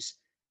 cities,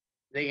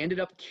 they ended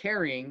up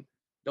carrying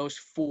those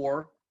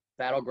 4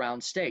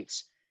 battleground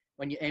states.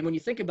 When you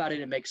think about it,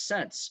 it makes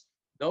sense.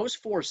 Those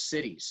 4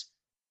 cities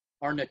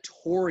are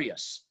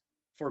notorious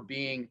for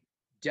being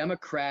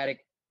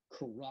democratic,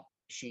 corrupt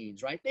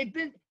machines, right?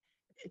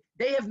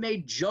 They have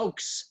made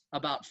jokes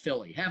about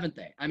Philly, haven't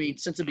they? I mean,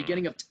 since the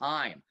beginning of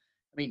time.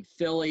 I mean,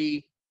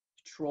 Philly,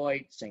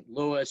 Detroit, St.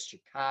 Louis,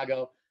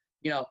 Chicago.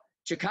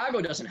 Chicago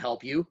doesn't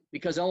help you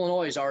because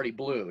Illinois is already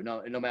blue,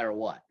 no matter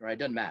what, right? It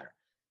doesn't matter.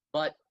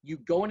 But you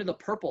go into the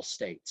purple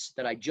states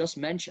that I just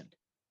mentioned,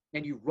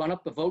 and you run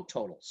up the vote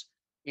totals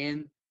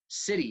in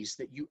cities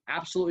that you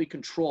absolutely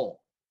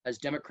control as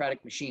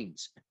democratic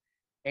machines.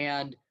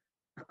 And,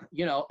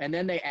 and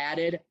then they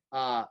added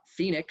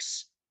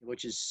Phoenix,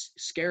 which is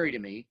scary to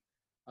me,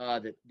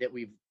 that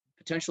we've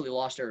potentially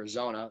lost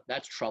Arizona.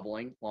 That's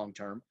troubling long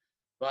term.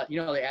 But,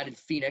 they added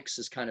Phoenix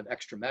as kind of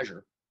extra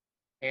measure.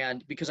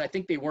 And because I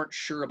think they weren't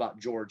sure about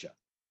Georgia.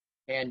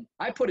 And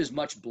I put as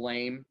much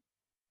blame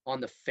on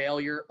the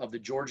failure of the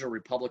Georgia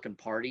Republican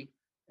Party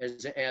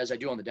as I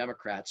do on the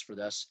Democrats for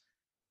this,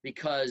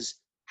 because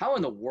how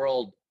in the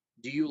world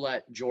do you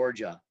let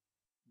Georgia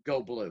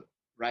go blue,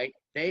 right?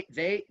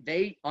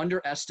 They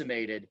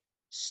underestimated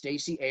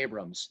Stacey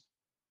Abrams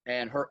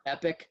and her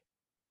epic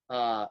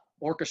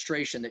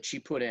orchestration that she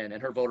put in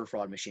and her voter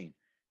fraud machine.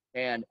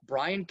 And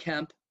Brian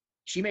Kemp,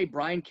 she made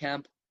Brian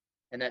Kemp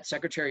and that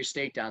Secretary of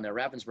State down there,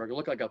 Raffensperger,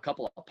 look like a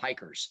couple of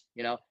pikers.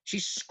 She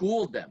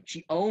schooled them,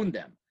 she owned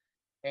them.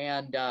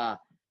 And,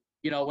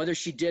 whether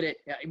she did it,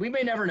 we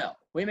may never know.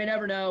 We may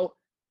never know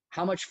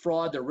how much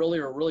fraud there really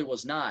or really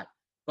was not,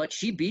 but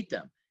she beat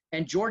them.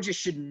 And Georgia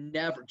should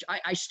never,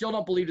 I still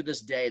don't believe to this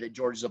day that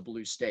Georgia's a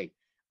blue state.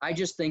 I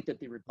just think that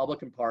the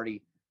Republican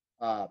Party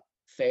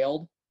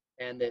failed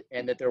and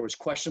that there was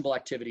questionable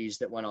activities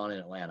that went on in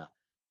Atlanta.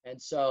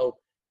 And so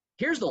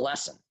here's the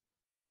lesson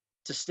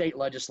to state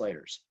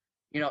legislators.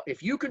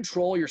 If you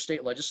control your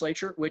state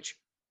legislature, which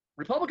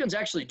Republicans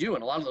actually do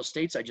in a lot of those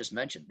states I just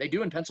mentioned, they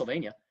do in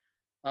Pennsylvania,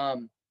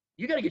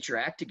 you got to get your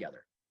act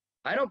together.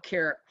 I don't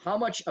care how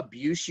much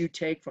abuse you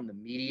take from the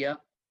media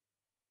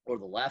or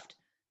the left.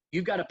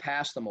 You've got to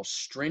pass the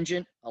most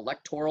stringent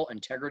electoral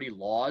integrity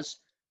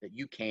laws that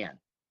you can.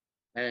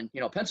 And,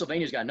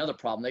 Pennsylvania's got another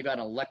problem. They've got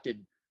an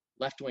elected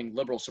left-wing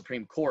liberal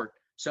Supreme Court.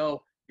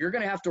 So you're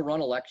going to have to run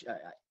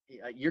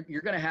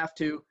you're going to have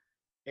to,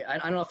 I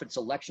don't know if it's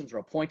elections or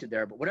appointed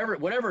there, but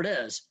whatever it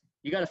is,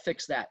 you got to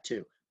fix that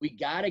too.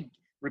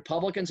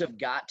 Republicans have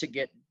got to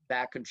get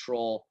back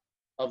control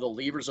of the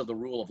levers of the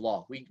rule of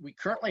law. We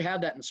currently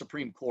have that in the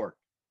Supreme Court,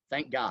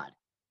 thank God,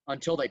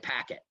 until they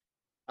pack it.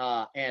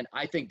 And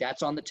I think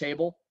that's on the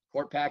table,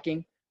 court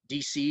packing.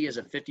 DC is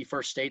a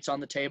 51st state's on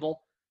the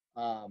table.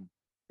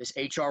 This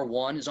HR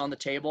 1 is on the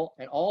table,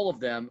 and all of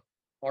them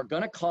are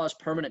going to cause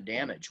permanent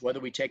damage, whether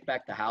we take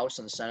back the House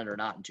and the Senate or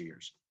not in 2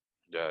 years.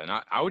 Yeah, and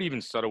I would even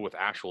settle with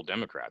actual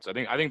Democrats. I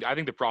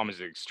think the problem is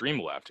the extreme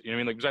left. You know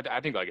what I mean? Like, 'cause I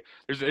think like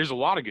there's a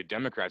lot of good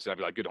Democrats that have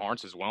like good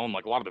hearts as well, and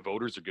like a lot of the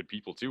voters are good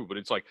people too. But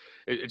it's like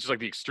it's just like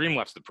the extreme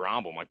left's the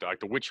problem, like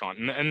the witch hunt,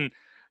 and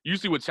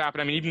usually what's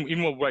happened. I mean,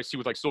 even what I see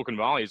with like Silicon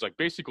Valley is like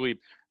basically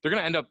they're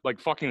gonna end up like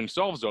fucking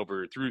themselves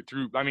over through.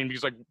 I mean,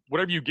 because like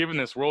whatever you give in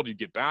this world, you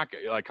get back,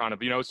 like kind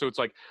of, you know. So it's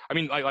like, I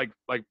mean, like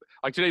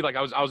today, like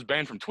I was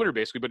banned from Twitter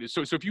basically. But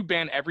so if you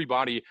ban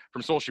everybody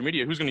from social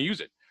media, who's gonna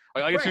use it?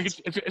 Like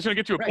it's gonna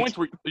get to a point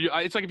where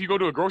it's like if you go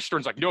to a grocery store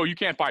and it's like, no, you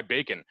can't buy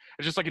bacon.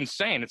 It's just like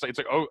insane. It's like,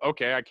 oh,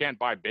 okay, I can't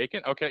buy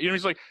bacon. Okay, you know,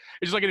 it's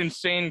just like an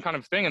insane kind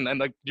of thing, and then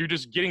like you're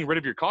just getting rid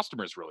of your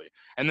customers really,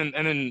 and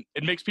then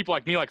it makes people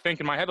like me like think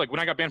in my head like when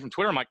I got banned from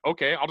Twitter, I'm like,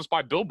 okay, I'll just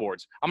buy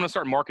billboards. I'm gonna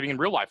start marketing in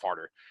real life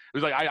harder. It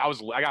was like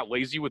I got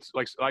lazy with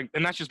like,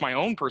 and that's just my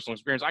own personal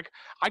experience.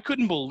 I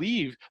couldn't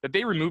believe that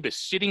they removed a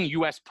sitting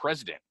U.S.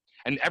 president.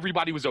 And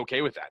everybody was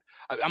okay with that.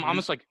 I'm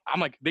just like,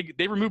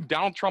 they removed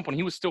Donald Trump when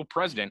he was still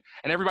president,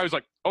 and everybody was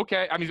like,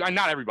 okay. I mean,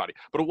 not everybody,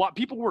 but a lot of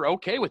people were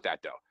okay with that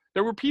though.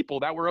 There were people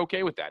that were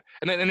okay with that,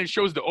 and then it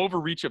shows the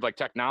overreach of like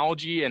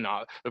technology and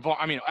I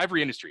mean,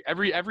 every industry,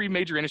 every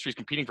major industry is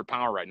competing for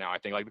power right now. I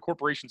think like the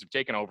corporations have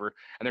taken over,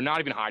 and they're not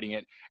even hiding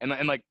it,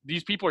 and like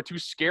these people are too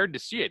scared to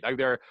see it. Like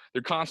they're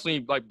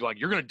constantly like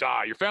you're gonna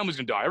die, your family's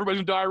gonna die,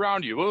 everybody's gonna die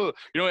around you,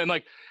 you know, and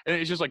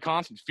it's just like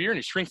constant fear, and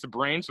it shrinks the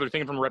brain, so they're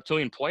thinking from a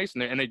reptilian place,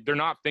 and they're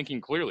not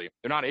thinking clearly.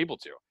 They're not able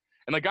to.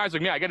 And like guys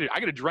like me, I get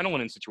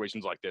adrenaline in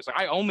situations like this. Like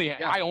I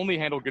only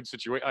handle good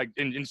situations, like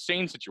in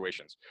insane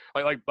situations.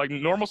 Like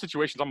normal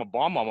situations, I'm a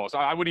bum almost.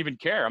 I wouldn't even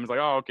care. I'm just like,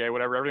 oh, okay,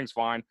 whatever, everything's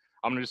fine.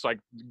 I'm gonna just like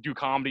do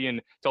comedy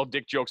and tell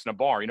dick jokes in a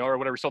bar, you know, or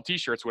whatever, sell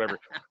T-shirts, whatever.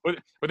 but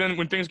then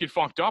when things get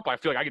fucked up, I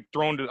feel like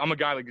I'm a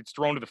guy that gets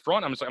thrown to the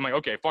front. I'm like,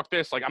 okay, fuck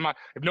this. Like I'm not.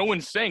 If no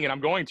one's saying it, I'm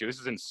going to. This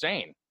is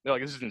insane. They're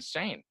like, this is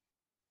insane.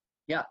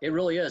 Yeah, it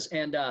really is.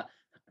 And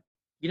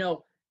you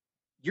know,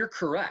 you're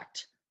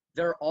correct.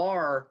 There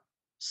are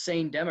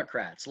sane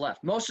Democrats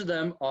left. Most of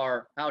them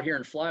are out here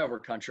in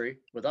flyover country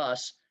with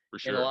us, For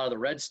sure. in a lot of the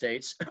red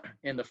states,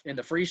 in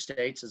the free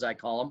states, as I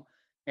call them.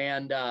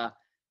 And I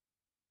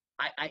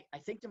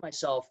think to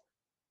myself,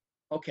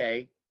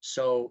 okay,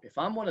 so if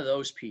I'm one of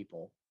those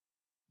people,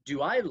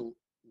 do I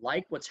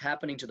like what's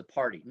happening to the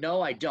party?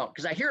 No, I don't,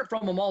 because I hear it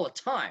from them all the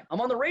time.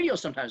 I'm on the radio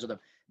sometimes with them.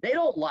 They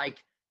don't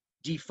like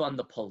defund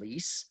the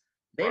police.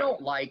 They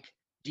don't like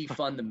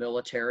defund the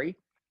military.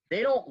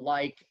 They don't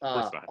like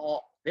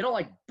they don't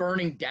like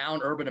burning down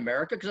urban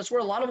America, because that's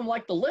where a lot of them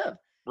like to live.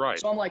 Right.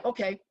 So I'm like,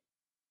 okay,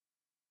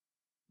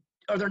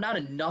 are there not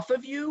enough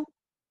of you?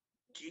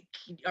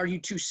 Are you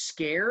too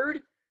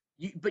scared?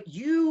 But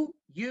you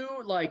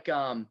like,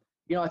 you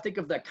know, I think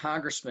of that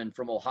congressman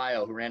from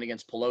Ohio who ran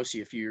against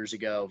Pelosi a few years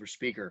ago for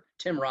speaker,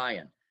 Tim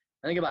Ryan.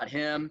 I think about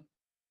him.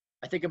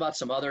 I think about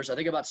some others. I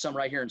think about some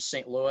right here in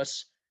St.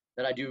 Louis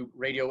that I do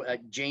radio,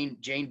 Jane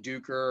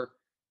Duker,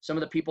 some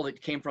of the people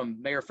that came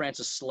from Mayor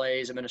Francis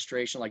Slay's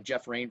administration, like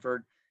Jeff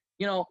Rainford,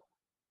 you know,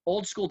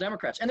 old school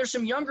Democrats. And there's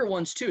some younger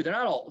ones too. They're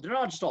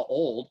not just all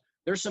old.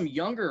 There's some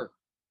younger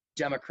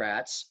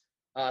Democrats.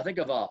 Think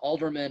of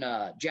Alderman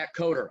Jack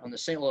Coder on the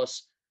St.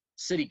 Louis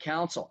City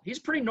Council. He's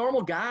a pretty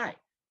normal guy.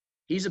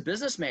 He's a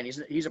businessman.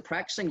 He's a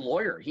practicing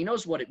lawyer. He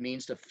knows what it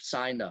means to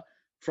sign the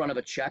front of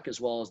a check as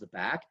well as the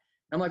back.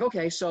 And I'm like,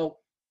 okay, so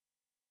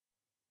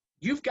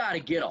you've got to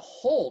get a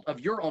hold of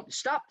your own.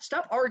 Stop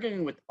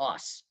arguing with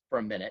us for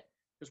a minute,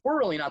 because we're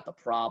really not the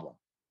problem.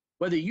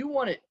 Whether you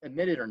want to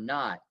admit it or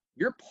not,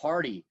 your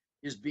party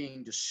is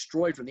being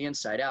destroyed from the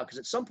inside out, because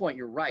at some point,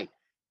 you're right.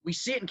 We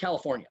see it in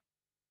California.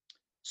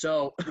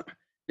 So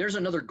there's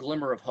another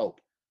glimmer of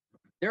hope.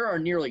 There are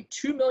nearly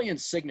 2 million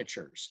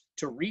signatures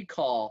to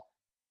recall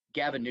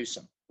Gavin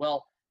Newsom.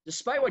 Well,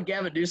 despite what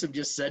Gavin Newsom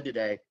just said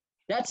today,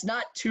 that's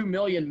not 2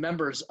 million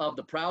members of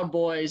the Proud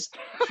Boys,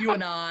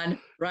 QAnon,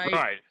 right?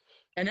 Right.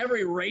 And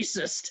every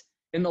racist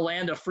in the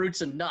land of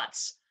fruits and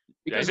nuts.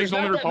 Because he thinks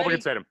only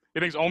Republicans hate him.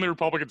 He thinks only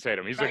Republicans hate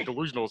him. He's like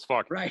delusional as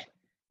fuck. Right.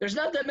 There's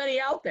not that many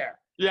out there.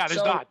 Yeah,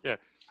 there's not. Yeah.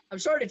 I'm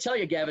sorry to tell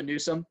you, Gavin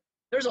Newsom,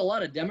 there's a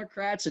lot of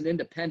Democrats and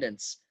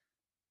independents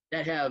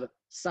that have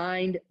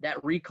signed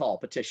that recall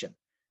petition,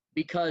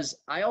 because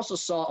I also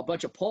saw a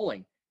bunch of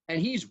polling, and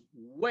he's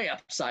way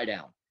upside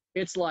down.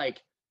 It's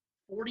like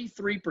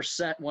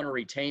 43% want to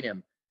retain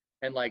him,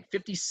 and like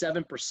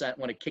 57%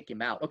 want to kick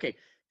him out. Okay,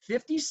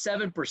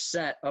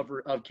 57%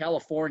 of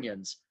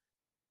Californians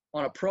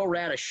on a pro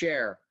rata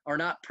share are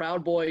not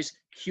Proud Boys,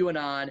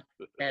 QAnon,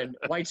 and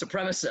white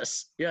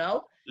supremacists, you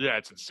know? Yeah,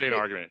 it's an insane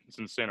argument. It's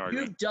an insane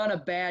argument. You've done a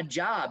bad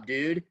job,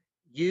 dude.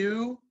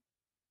 You,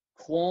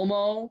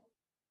 Cuomo,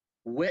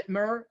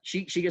 Whitmer,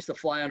 she gets to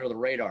fly under the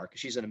radar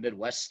because she's in a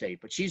Midwest state,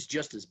 but she's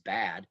just as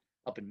bad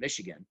up in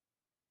Michigan.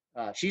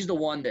 She's the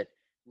one that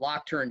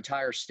locked her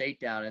entire state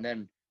down, and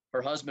then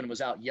her husband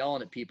was out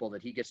yelling at people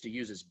that he gets to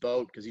use his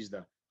boat because he's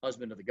the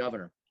husband of the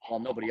governor,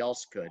 while nobody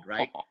else could,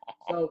 right?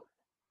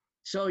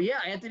 So yeah,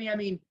 Anthony, I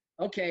mean,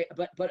 okay,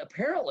 but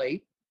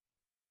apparently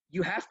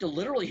you have to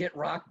literally hit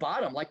rock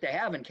bottom like they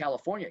have in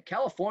California.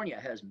 California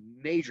has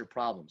major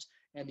problems.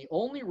 And the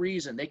only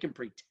reason they can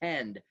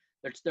pretend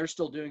that they're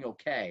still doing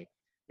okay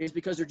is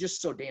because they're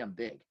just so damn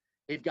big.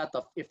 They've got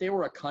if they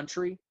were a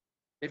country,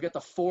 they've got the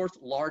 4th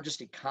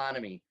largest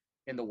economy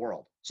in the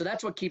world. So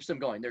that's what keeps them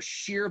going. Their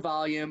sheer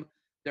volume,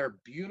 their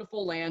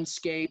beautiful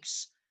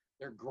landscapes,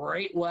 their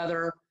great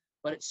weather.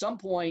 But at some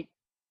point,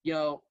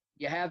 you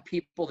have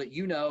people that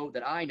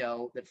that I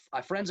know,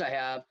 that friends I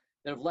have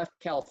that have left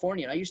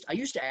California. And I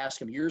used to ask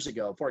them years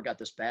ago before it got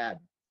this bad,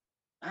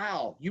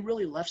 wow, you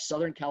really left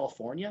Southern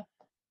California?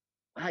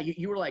 Wow,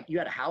 you were like, you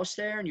had a house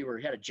there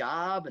and had a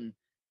job, and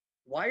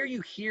why are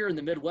you here in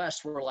the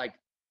Midwest where like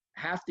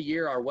half the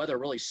year our weather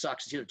really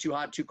sucks? It's either too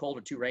hot, too cold,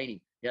 or too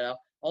rainy,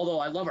 although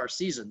I love our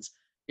seasons,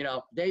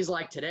 days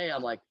like today,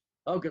 I'm like,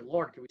 oh, good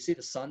Lord, can we see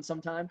the sun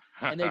sometime?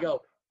 And they go,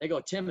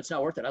 Tim, it's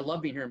not worth it. I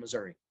love being here in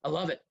Missouri. I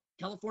love it.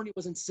 California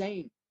was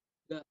insane.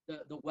 The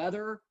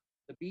weather,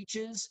 the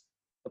beaches,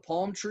 the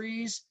palm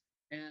trees,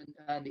 and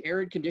the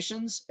arid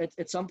conditions.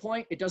 At some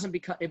point,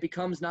 it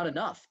becomes not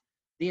enough.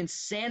 The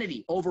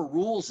insanity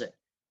overrules it,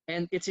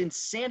 and it's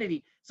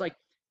insanity. It's like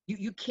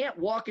you can't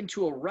walk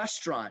into a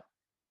restaurant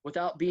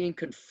without being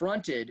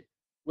confronted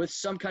with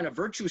some kind of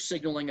virtue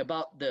signaling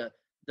about the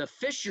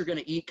fish you're going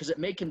to eat because it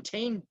may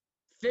contain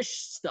fish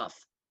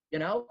stuff.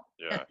 Yeah.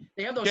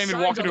 They have those. You can't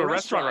even walk into a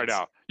restaurant right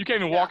now. You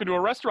can't even walk into a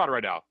restaurant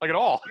right now, like at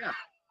all. Yeah.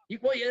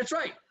 Yeah, that's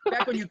right.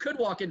 Back when you could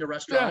walk into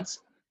restaurants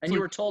and you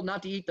were told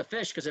not to eat the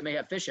fish because it may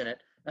have fish in it.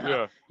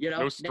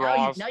 No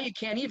straws. Now you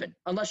can't even,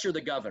 unless you're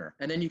the governor,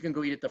 and then you can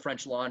go eat at the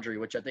French Laundry,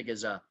 which I think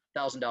is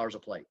 $1,000 a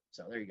plate.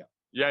 So there you go.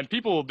 Yeah, and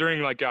people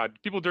during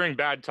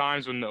bad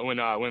times when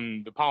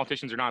the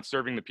politicians are not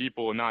serving the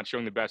people and not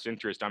showing the best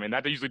interest, I mean,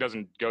 that usually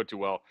doesn't go too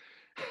well.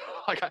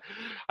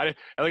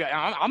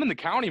 I'm in the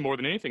county more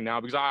than anything now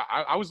because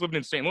I was living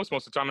in St. Louis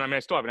most of the time, and I mean I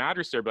still have an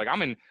address there, but like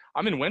I'm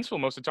in Wentzville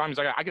most of the time. It's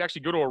like I could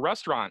actually go to a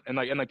restaurant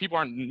and people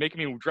aren't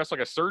making me dress like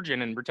a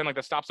surgeon and pretend like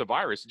that stops the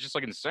virus. It's just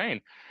like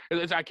insane.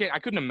 I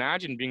couldn't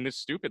imagine being this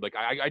stupid. Like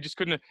I just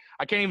couldn't.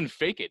 I can't even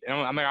fake it. And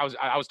I mean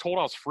I was told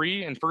I was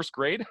free in first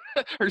grade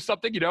or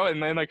something,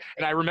 and then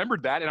and I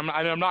remembered that, and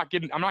I'm not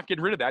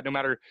getting rid of that no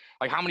matter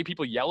like how many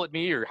people yell at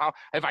me or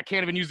if I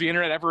can't even use the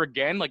internet ever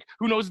again. Like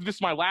who knows if this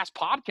is my last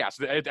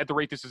podcast at the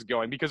rate this is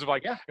going because of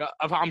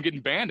of how I'm getting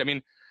banned. I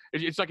mean,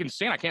 it's like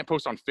insane. I can't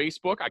post on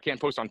Facebook. I can't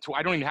post on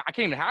Twitter. I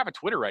can't even have a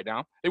Twitter right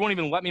now. They won't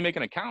even let me make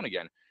an account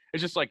again.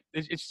 It's just like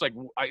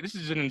this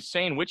is an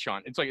insane witch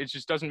hunt. It's like it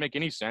just doesn't make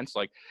any sense.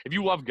 Like if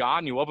you love God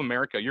and you love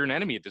America, you're an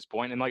enemy at this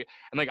point. And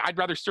I'd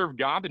rather serve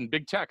God than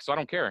big tech, so I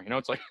don't care.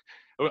 It's like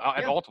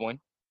ultimately.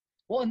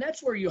 Well, and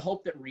that's where you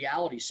hope that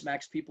reality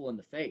smacks people in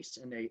the face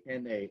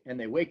and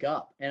they wake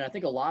up. And I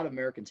think a lot of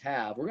Americans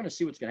have. We're going to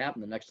see what's going to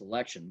happen in the next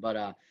election,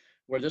 but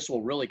where this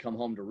will really come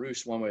home to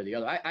roost one way or the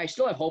other. I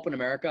still have hope in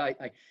America.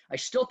 I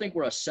still think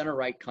we're a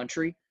center-right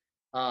country,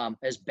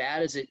 as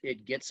bad as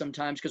it gets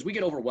sometimes, because we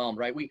get overwhelmed,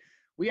 right?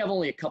 We have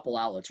only a couple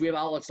outlets. We have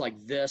outlets like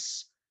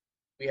this.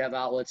 We have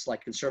outlets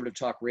like Conservative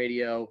Talk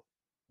Radio.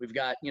 We've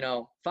got,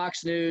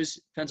 Fox News,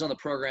 depends on the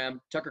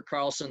program, Tucker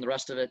Carlson, the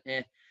rest of it,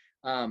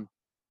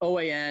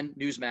 OAN,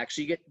 Newsmax.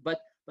 So you get, but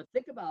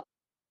think about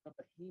the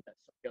behemoths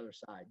on the other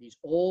side, these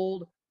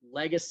old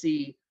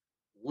legacy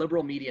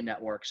liberal media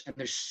networks, and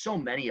there's so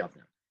many of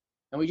them,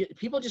 and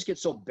people just get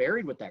so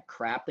buried with that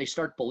crap they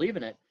start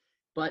believing it.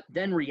 But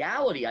then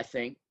reality, I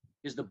think,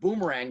 is the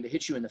boomerang that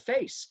hits you in the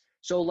face.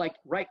 So like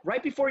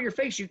right before your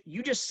face,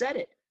 you just said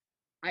it.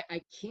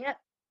 I can't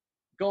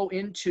go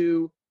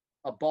into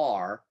a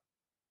bar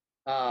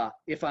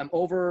if I'm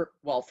over.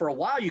 Well, for a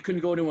while you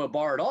couldn't go to a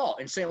bar at all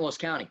in St. Louis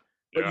County,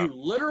 but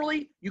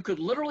you could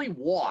literally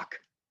walk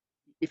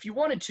if you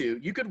wanted to.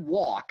 You could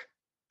walk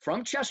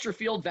from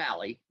Chesterfield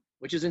Valley,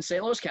 which is in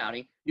St. Louis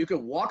County. You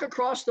could walk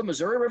across the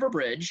Missouri River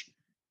Bridge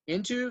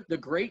into the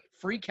great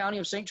free county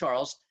of St.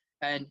 Charles,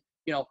 and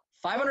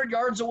 500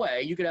 yards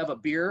away, you could have a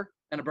beer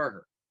and a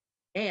burger.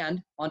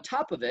 And on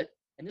top of it,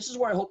 and this is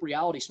where I hope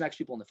reality smacks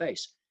people in the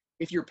face,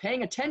 if you're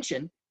paying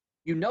attention,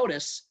 you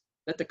notice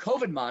that the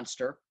COVID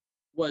monster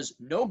was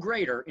no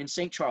greater in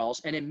St.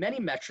 Charles, and in many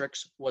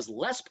metrics was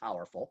less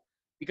powerful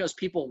because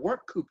people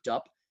weren't cooped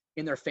up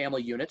in their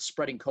family units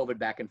spreading COVID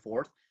back and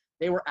forth.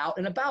 They were out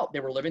and about. They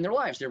were living their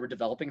lives. They were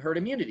developing herd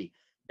immunity.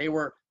 They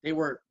were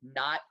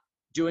not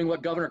doing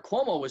what Governor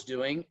Cuomo was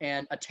doing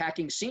and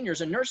attacking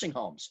seniors in nursing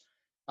homes,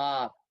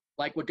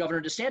 like what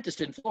Governor DeSantis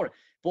did in Florida.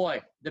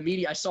 Boy, the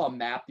media, I saw a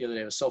map the other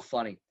day. It was so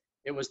funny.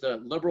 It was the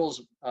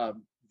liberals'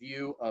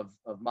 view of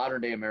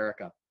modern day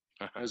America.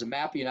 It was a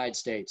map of the United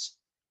States.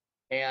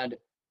 And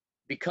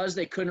because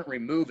they couldn't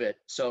remove it,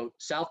 so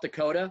South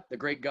Dakota, the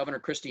great Governor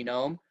Kristi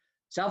Noem,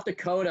 South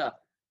Dakota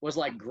was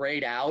like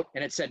grayed out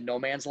and it said no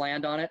man's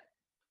land on it.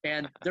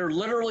 And there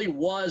literally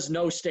was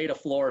no state of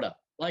Florida.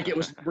 Like it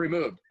was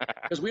removed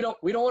because we don't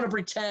want to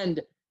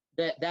pretend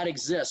that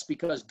exists,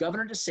 because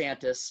Governor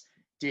DeSantis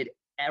did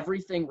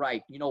everything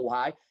right. You know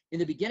why? In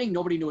the beginning,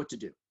 nobody knew what to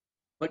do,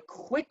 but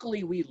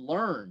quickly we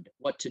learned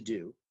what to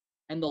do.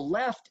 And the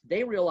left,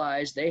 they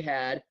realized they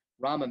had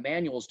Rahm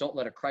Emanuel's "Don't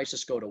Let a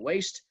Crisis Go to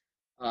Waste"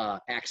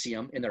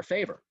 axiom in their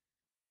favor.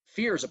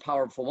 Fear is a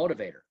powerful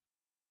motivator,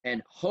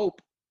 and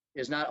hope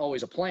is not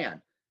always a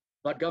plan.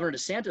 But Governor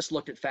DeSantis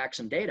looked at facts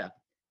and data,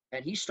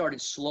 and he started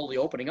slowly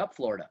opening up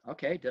Florida.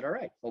 Okay, did all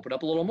right. Open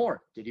up a little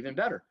more, did even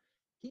better.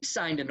 He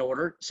signed an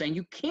order saying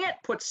you can't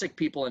put sick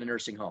people in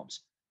nursing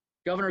homes.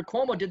 Governor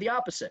Cuomo did the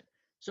opposite.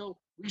 So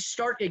we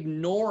start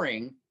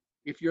ignoring,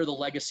 if you're the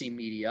legacy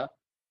media,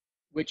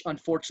 which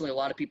unfortunately a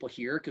lot of people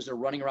hear because they're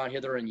running around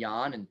hither and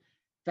yon. And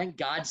thank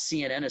God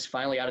CNN is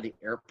finally out of the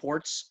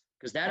airports,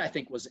 because that, I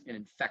think, was an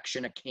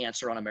infection, a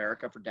cancer on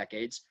America for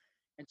decades.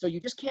 And so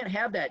you just can't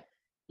have that.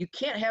 You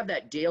can't have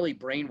that daily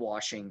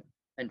brainwashing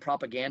and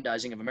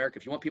propagandizing of America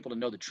if you want people to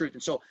know the truth.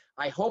 And so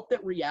I hope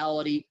that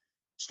reality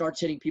starts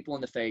hitting people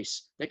in the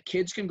face, that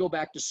kids can go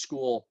back to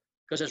school,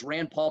 because as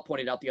Rand Paul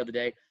pointed out the other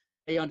day,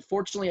 they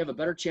unfortunately have a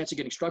better chance of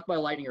getting struck by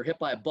lightning or hit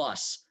by a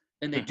bus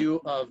than they do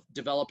of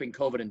developing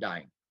COVID and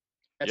dying.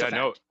 That's a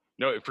fact.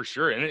 No, for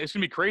sure. And it's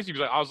gonna be crazy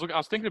because I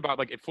was thinking about,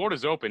 like, if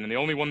Florida's open and the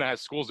only one that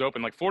has schools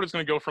open, like Florida's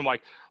gonna go from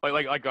like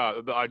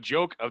a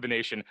joke of the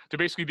nation to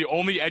basically the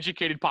only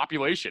educated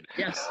population.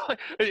 Yes.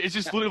 It's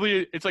just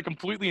literally, it's like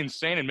completely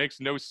insane and makes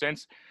no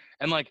sense.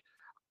 And like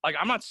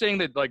I'm not saying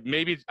that, like,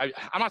 maybe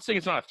I'm not saying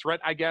it's not a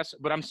threat, I guess,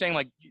 but I'm saying,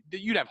 like,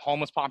 you'd have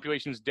homeless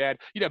populations dead,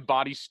 you'd have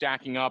bodies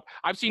stacking up.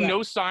 I've seen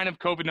no sign of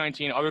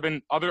COVID-19 other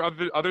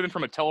than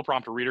from a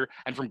teleprompter reader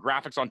and from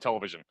graphics on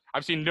television.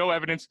 I've seen no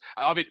evidence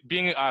of it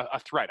being a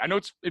threat. I know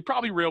it's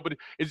probably real, but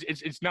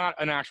it's not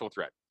an actual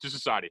threat to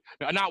society.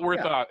 Not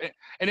worth.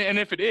 And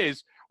if it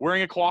is,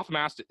 wearing a cloth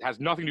mask has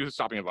nothing to do with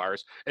stopping a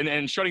virus,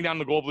 and shutting down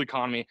the global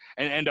economy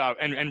and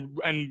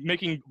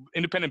making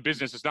independent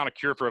business is not a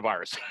cure for a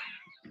virus.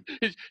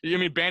 I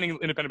mean, banning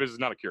independent business is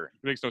not a cure.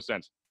 It makes no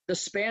sense. The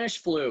Spanish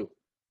flu,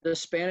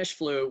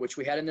 which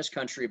we had in this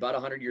country about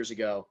 100 years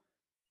ago,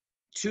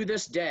 to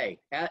this day,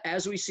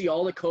 as we see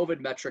all the COVID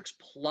metrics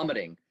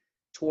plummeting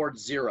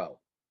towards zero,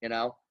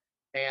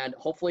 and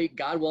hopefully,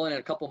 God willing, in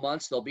a couple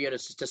months, they'll be at a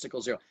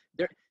statistical zero.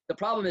 The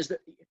problem is that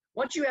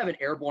once you have an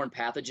airborne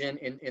pathogen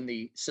in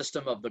the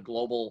system of the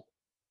global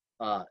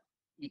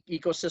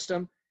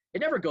ecosystem, it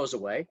never goes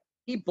away.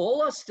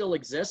 Ebola still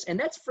exists, and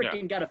that's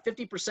freaking got a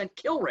 50%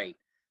 kill rate.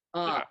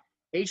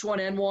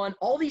 H1N1,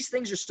 all these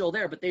things are still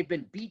there, but they've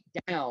been beat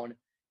down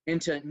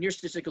into near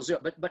statistical zero.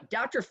 But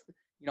Dr.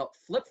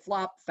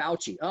 Flip-flop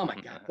Fauci, oh my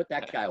God, put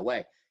that guy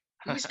away.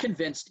 He's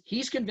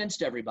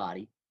convinced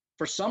everybody,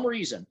 for some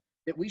reason,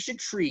 that we should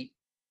treat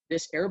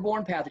this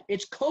airborne pathogen.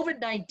 It's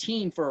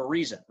COVID-19 for a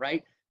reason,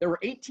 right? There were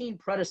 18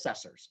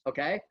 predecessors,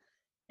 okay?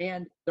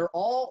 And they're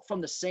all from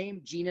the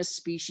same genus,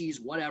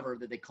 species, whatever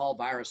that they call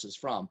viruses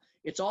from.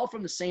 It's all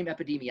from the same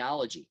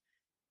epidemiology.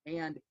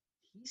 And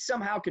he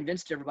somehow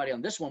convinced everybody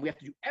on this one, we have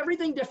to do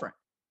everything different.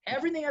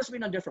 Everything has to be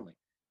done differently.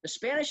 The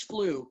Spanish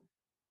flu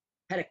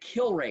had a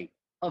kill rate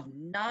of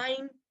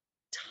 9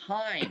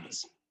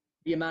 times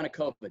the amount of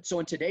COVID. So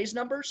in today's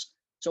numbers,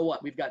 so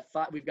what? We've got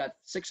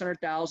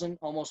 600,000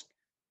 almost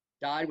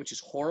died, which is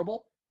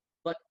horrible.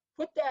 But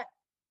put that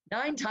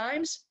 9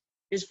 times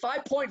is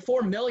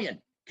 5.4 million.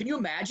 Can you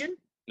imagine?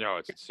 No,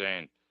 it's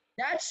insane.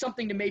 That's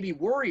something to maybe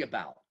worry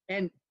about.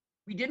 And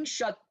we didn't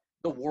shut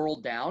the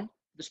world down.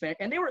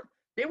 And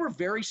they were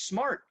very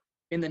smart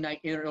in the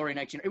early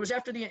 19. It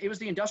was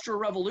the Industrial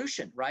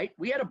Revolution, right?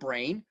 We had a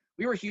brain.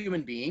 We were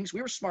human beings.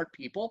 We were smart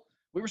people.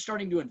 We were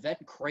starting to invent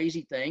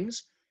crazy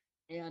things,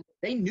 and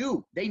they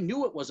knew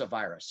it was a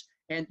virus.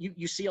 And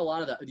you see a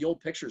lot of the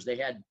old pictures. They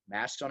had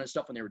masks on and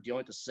stuff when they were dealing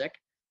with the sick.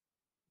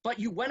 But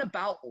you went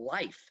about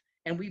life,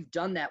 and we've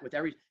done that with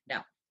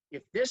now.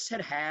 If this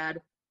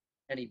had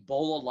an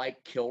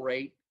Ebola-like kill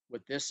rate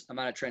with this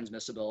amount of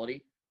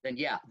transmissibility,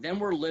 then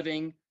we're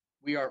living.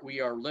 We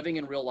are living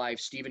in real life.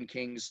 Stephen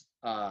King's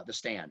The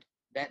Stand.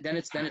 Then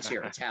it's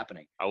here. It's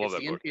happening. I love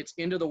that book. It's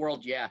into the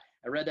world. Yeah,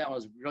 I read that one.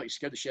 It was really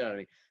scared the shit out of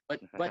me.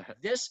 But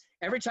this,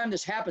 every time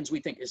this happens, we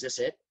think, is this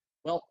it?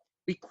 Well,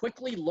 we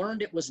quickly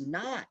learned it was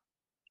not.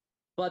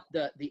 But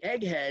the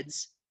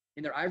eggheads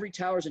in their ivory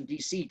towers in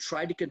D.C.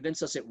 tried to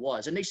convince us it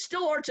was, and they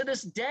still are to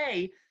this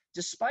day,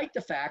 despite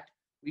the fact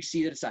we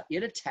see that it's not.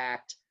 It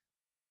attacked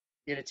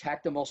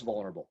the most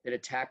vulnerable. It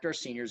attacked our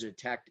seniors. It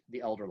attacked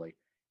the elderly.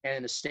 And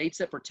in the states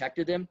that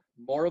protected them,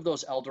 more of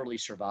those elderly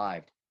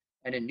survived.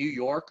 And in New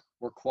York,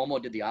 where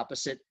Cuomo did the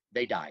opposite,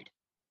 they died.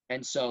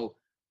 And so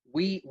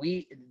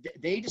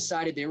they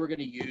decided they were going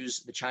to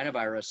use the China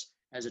virus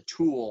as a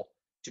tool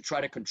to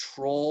try to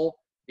control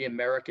the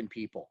American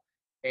people.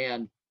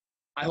 And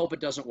I hope it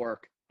doesn't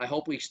work. I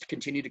hope we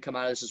continue to come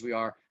out of this as we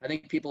are. I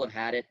think people have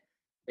had it.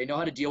 They know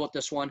how to deal with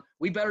this one.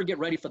 We better get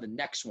ready for the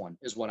next one,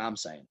 is what I'm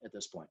saying at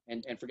this point,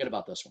 and forget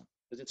about this one,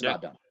 because it's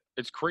about done.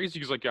 It's crazy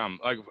because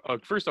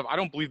first off, I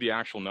don't believe the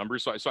actual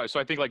numbers. So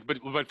I think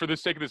but for the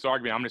sake of this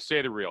argument, I'm going to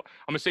say the real.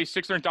 I'm going to say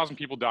 600,000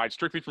 people died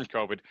strictly from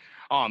COVID.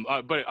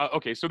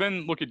 Okay, so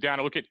then look at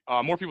data. Look at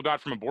more people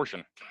died from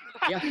abortion.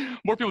 Yeah.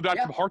 More people died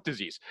Yeah. from heart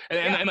disease.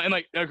 Yeah. And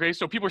like, okay,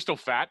 so people are still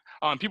fat.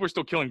 People are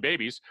still killing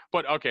babies.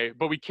 But okay,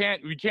 but we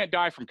can't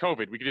die from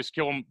COVID. We could just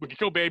kill them. We could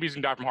kill babies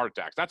and die from heart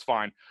attacks. That's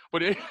fine.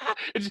 But it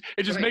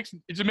just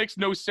makes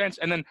no sense.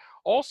 And then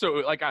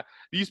also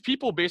these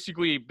people,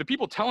 basically the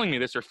people telling me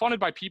this are funded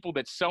by people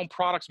that sell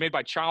products made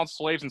by child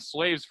slaves and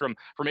slaves from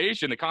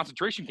Asia in the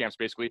concentration camps,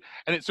 basically.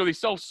 And so they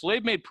sell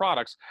slave-made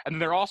products, and then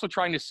they're also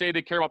trying to say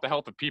they care about the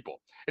health of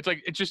people.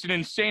 It's just an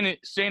insane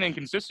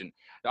inconsistency.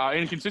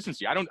 I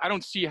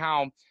don't see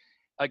how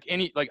I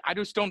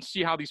just don't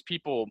see how these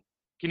people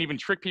can even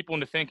trick people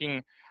into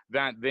thinking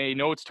that they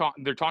know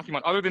they're talking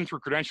about, other than through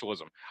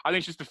credentialism. I think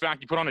it's just the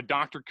fact you put on a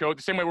doctor coat,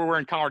 the same way we're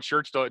wearing collared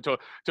shirts to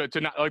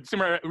not, the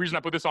same reason I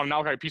put this on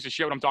now, like a piece of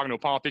shit when I'm talking to a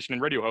politician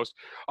and radio host.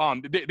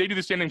 They do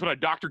the same thing, put a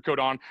doctor coat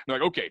on, and they're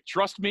like, okay,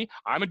 trust me,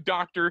 I'm a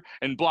doctor,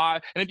 and blah.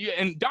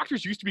 And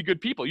doctors used to be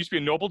good people. It used to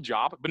be a noble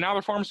job, but now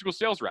they're pharmaceutical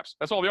sales reps.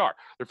 That's all they are.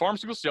 They're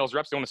pharmaceutical sales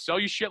reps. They want to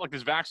sell you shit like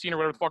this vaccine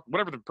or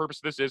whatever the purpose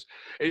of this is.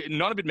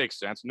 None of it makes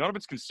sense. None of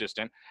it's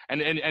consistent.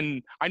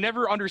 And I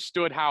never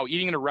understood how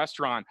eating in a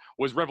restaurant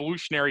was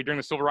revolutionary during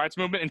the civil rights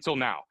movement until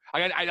now.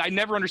 I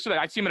never understood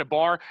that. I'd see them at a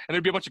bar, and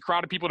there'd be a bunch of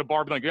crowded people at a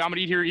bar, be like, yeah, I'm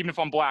gonna eat here even if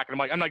I'm black. And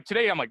I'm like,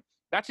 today,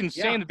 that's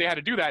insane that they had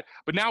to do that.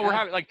 But now we're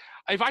having,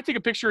 if I take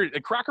a picture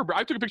at Cracker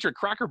Barrel, I took a picture at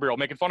Cracker Barrel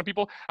making fun of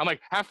people. I'm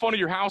like, have fun at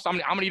your house. I'm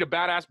gonna eat a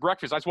badass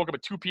breakfast. I just woke up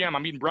at 2 p.m.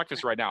 I'm eating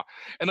breakfast right now.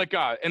 And that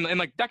got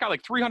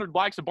 300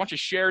 likes, a bunch of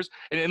shares.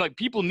 And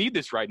people need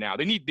this right now.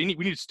 We need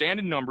to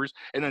stand in numbers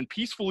and then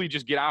peacefully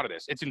just get out of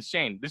this. It's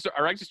insane.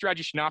 Our exit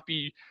strategy should not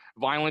be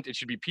violent. It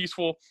should be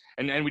peaceful.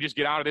 And we just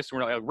get out of this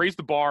and we're raise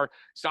the bar,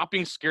 stop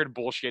being scared of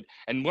bullshit,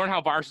 and learn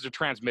how viruses are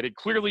transmitted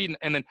clearly.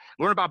 And then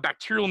learn about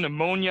bacterial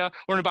pneumonia,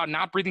 learn about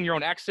not breathing your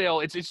own exhale.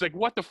 It's like,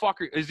 what the fuck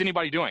is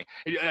anybody doing?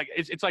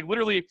 It's like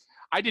literally,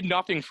 I did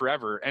nothing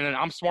forever, and then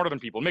I'm smarter than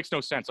people. It makes no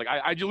sense.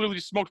 I literally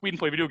just smoked weed and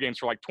played video games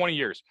for 20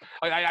 years.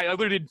 I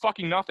literally did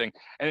fucking nothing,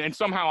 and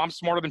somehow I'm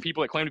smarter than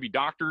people that claim to be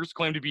doctors,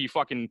 claim to be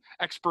fucking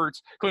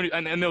experts,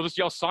 and they'll just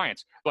yell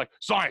science.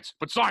 Science,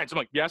 but science. I'm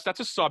like, yes, that's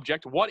a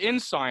subject. What in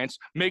science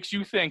makes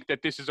you think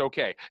that this is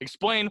okay?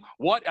 Explain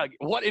what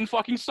in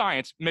fucking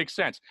science makes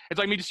sense. It's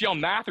like me just yell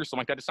math or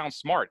something like that. It sounds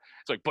smart.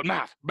 It's like, but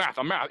math,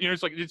 I'm math.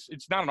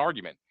 It's not an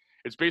argument.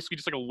 It's basically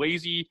just a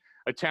lazy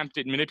attempt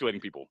at manipulating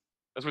people.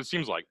 That's what it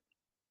seems like.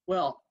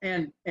 Well,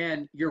 and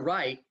you're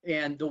right.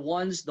 And the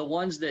ones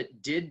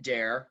that did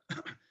dare,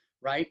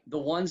 right? The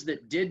ones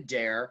that did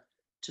dare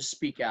to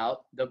speak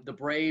out, the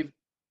brave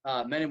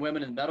men and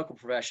women in the medical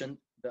profession,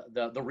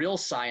 the real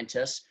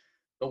scientists,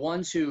 the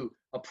ones who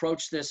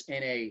approached this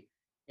in a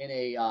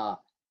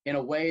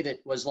way that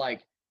was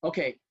like,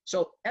 okay,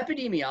 so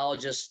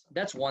epidemiologists,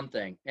 that's one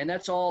thing, and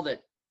that's all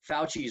that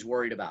Fauci is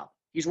worried about.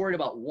 He's worried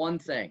about one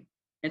thing.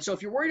 And so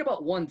if you're worried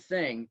about one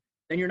thing,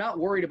 then you're not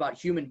worried about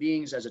human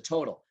beings as a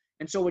total.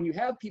 And so when you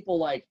have people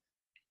like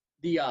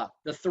the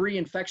 3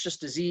 infectious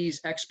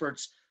disease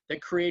experts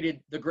that created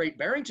the Great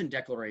Barrington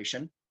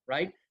Declaration,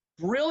 right?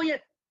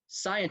 Brilliant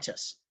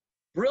scientists,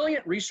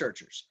 brilliant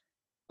researchers.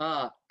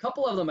 A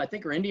couple of them, I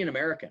think, are Indian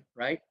American,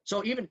 right?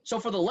 So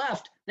for the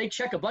left, they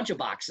check a bunch of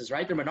boxes,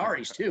 right? They're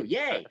minorities too,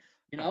 yay,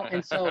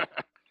 And so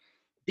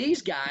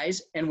these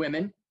guys and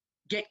women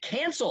get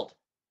canceled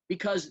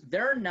because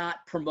they're not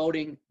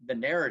promoting the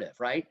narrative,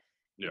 right?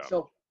 Yeah.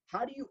 So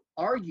how do you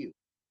argue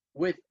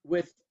with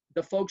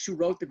the folks who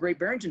wrote the Great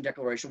Barrington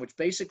Declaration, which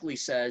basically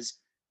says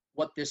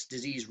what this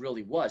disease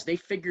really was? They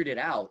figured it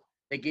out.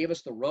 They gave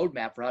us the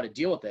roadmap for how to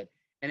deal with it,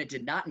 and it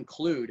did not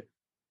include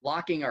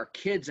locking our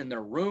kids in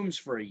their rooms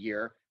for a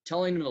year,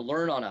 telling them to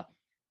learn on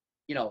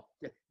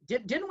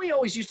didn't we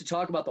always used to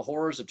talk about the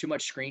horrors of too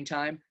much screen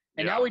time?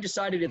 And now we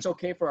decided it's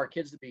okay for our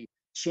kids to be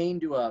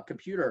chained to a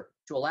computer,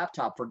 to a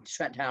laptop for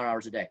 10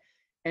 hours a day.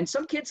 And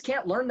some kids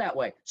can't learn that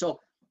way. So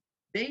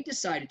they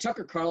decided,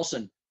 Tucker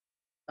Carlson,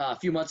 a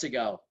few months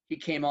ago, he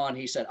came on,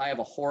 he said, I have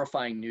a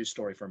horrifying news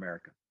story for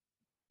America.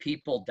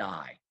 People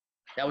die.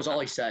 That was all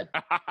he said,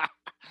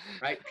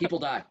 right? People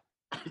die.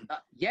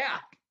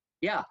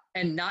 Yeah.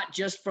 And not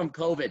just from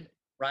COVID,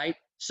 right?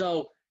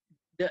 So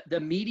the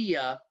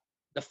media,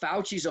 the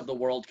Faucis of the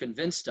world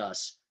convinced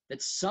us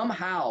that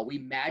somehow we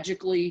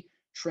magically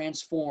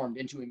transformed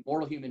into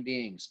immortal human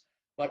beings.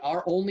 But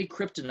our only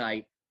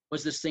kryptonite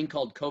was this thing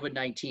called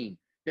COVID-19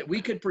 that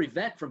we could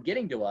prevent from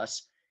getting to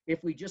us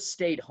if we just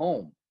stayed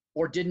home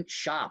or didn't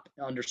shop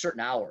under certain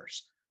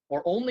hours,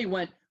 or only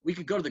we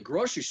could go to the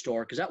grocery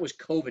store because that was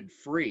COVID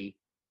free,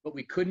 but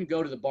we couldn't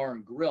go to the bar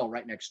and grill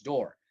right next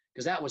door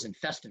because that was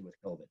infested with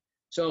COVID.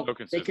 So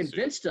they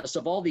convinced us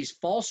of all these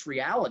false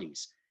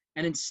realities.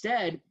 And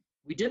instead,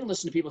 we didn't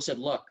listen to people who said,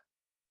 look,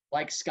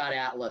 like Scott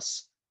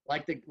Atlas,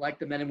 like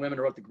the men and women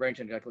who wrote the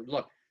Barrington Declaration,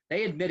 look,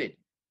 they admitted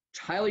it's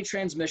highly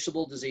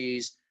transmissible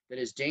disease that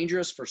is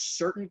dangerous for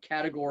certain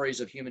categories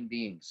of human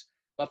beings.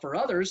 But for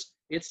others,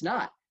 it's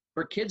not.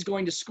 For kids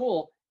going to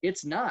school,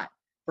 it's not.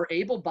 For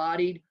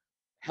able-bodied,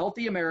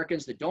 healthy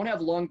Americans that don't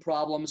have lung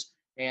problems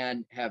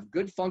and have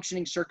good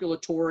functioning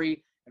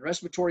circulatory and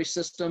respiratory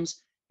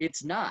systems.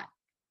 It's not.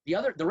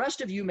 The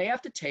rest of you may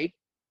have to take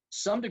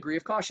some degree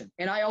of caution.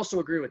 And I also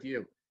agree with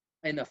you.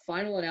 In the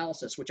final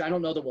analysis, which I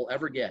don't know that we'll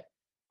ever get,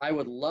 I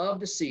would love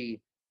to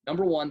see,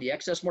 number one, the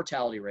excess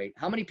mortality rate.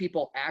 How many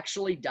people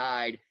actually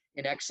died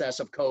in excess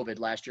of COVID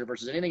last year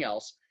versus anything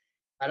else?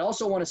 I'd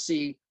also want to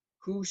see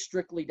who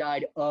strictly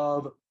died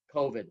of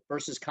COVID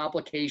versus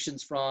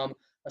complications from,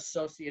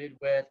 associated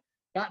with,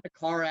 got in a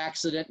car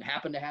accident and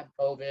happened to have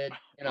COVID,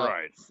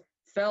 Right.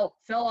 fell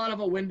out of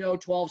a window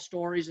 12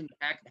 stories and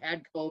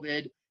had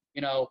COVID,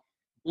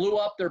 blew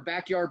up their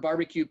backyard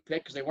barbecue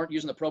pit because they weren't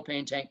using the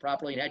propane tank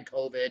properly and had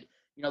COVID,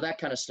 that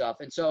kind of stuff.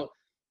 And so,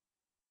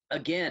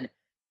 again,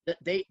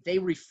 they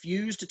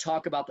refuse to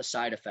talk about the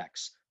side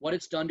effects, what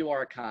it's done to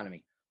our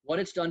economy, what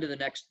it's done to the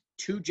next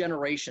 2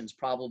 generations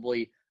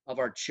probably of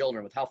our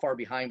children, with how far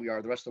behind we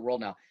are the rest of the world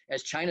now,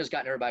 as China's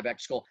gotten everybody back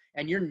to school.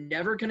 And you're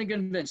never going to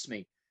convince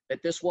me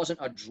that this wasn't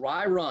a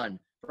dry run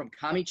from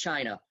commie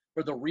China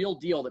for the real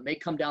deal that may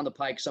come down the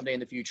pike someday in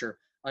the future,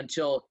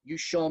 until you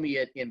show me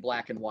it in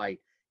black and white.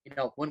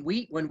 When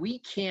we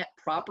can't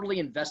properly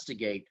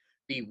investigate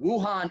the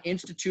Wuhan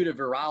Institute of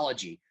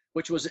Virology,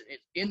 which was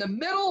in the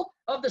middle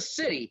of the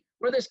city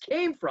where this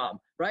came from,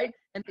 right?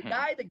 And the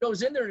guy that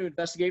goes in there to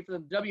investigate for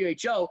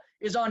the WHO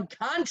is on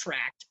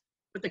contract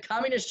with the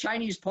Communist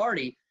Chinese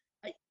Party.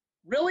 I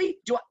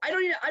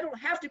don't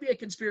have to be a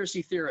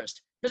conspiracy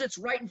theorist, because it's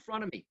right in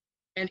front of me.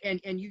 And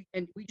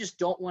we just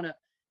don't want to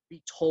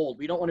be told.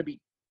 We don't want to be.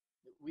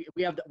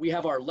 We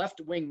have our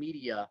left wing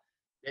media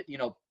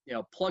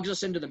that plugs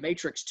us into the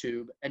matrix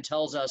tube and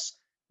tells us,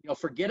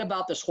 forget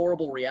about this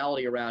horrible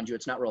reality around you.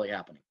 It's not really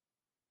happening.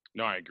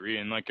 No, I agree.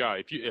 And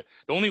the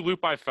only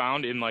loop I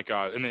found in in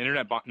the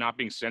internet not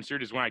being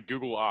censored is when I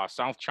Google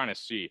South China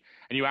Sea,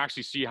 and you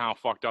actually see how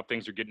fucked up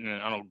things are getting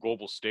on a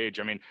global stage.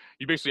 I mean,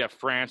 you basically have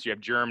France, you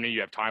have Germany,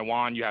 you have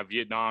Taiwan, you have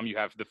Vietnam, you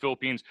have the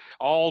Philippines,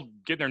 all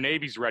getting their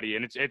navies ready,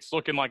 and it's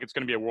looking like it's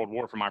going to be a world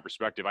war from my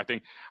perspective. I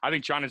think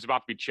China's about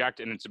to be checked,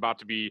 and it's about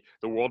to be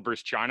the world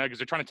versus China, because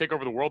they're trying to take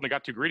over the world and they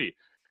got too greedy.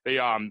 They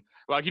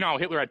how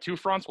Hitler had 2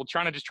 fronts. Well,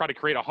 China just tried to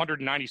create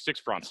 196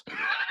 fronts.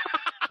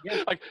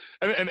 Yeah.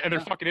 And they're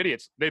fucking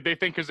idiots. They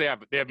think because they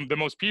have the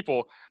most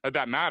people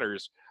that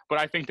matters. But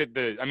I think that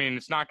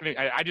it's not going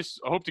to. I just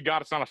hope to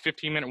God it's not a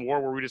 15-minute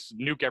war where we just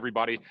nuke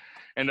everybody.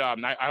 And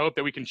I hope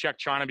that we can check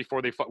China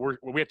before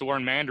we have to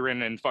learn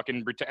Mandarin and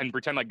fucking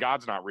pretend like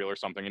God's not real or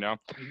something.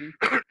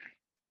 Mm-hmm.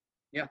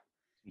 Yeah.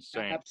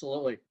 Insane.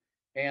 Absolutely.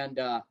 And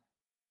all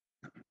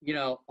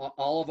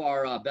of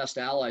our best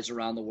allies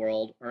around the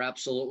world are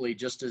absolutely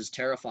just as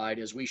terrified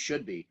as we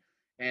should be.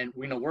 And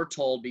we're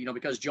told,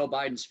 because Joe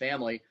Biden's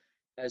family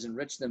has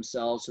enriched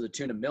themselves to the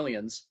tune of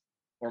millions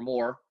or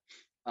more,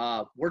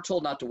 we're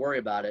told not to worry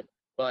about it.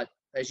 But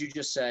as you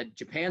just said,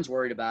 Japan's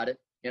worried about it.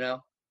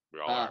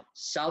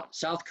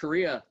 South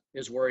Korea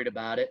is worried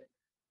about it.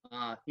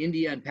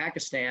 India and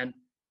Pakistan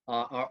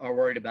are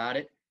worried about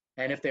it.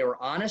 And if they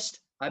were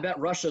honest, I bet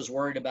Russia's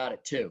worried about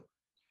it too,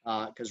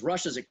 because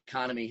Russia's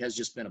economy has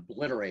just been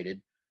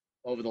obliterated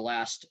over the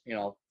last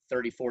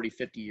 30, 40,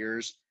 50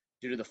 years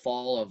due to the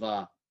fall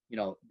of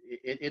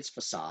its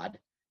facade.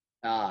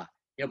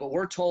 But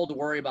we're told to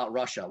worry about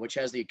Russia, which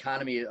has the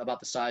economy about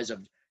the size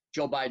of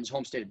Joe Biden's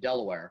home state of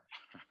Delaware.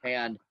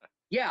 And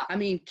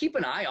keep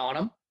an eye on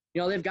them.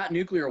 They've got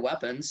nuclear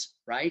weapons,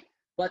 right?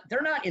 But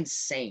they're not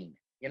insane.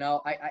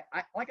 I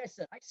like I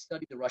said, I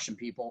studied the Russian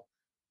people.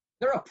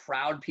 They're a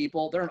proud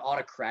people. They're an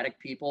autocratic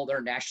people.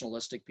 They're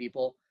nationalistic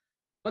people,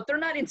 but they're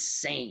not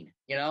insane.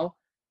 The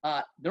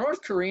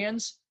North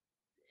Koreans,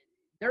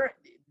 their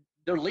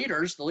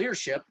leaders, the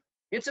leadership,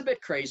 it's a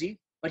bit crazy,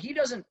 but he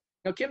doesn't,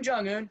 Kim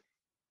Jong-un,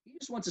 he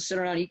just wants to sit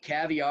around, eat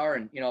caviar,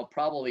 and,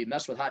 probably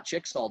mess with hot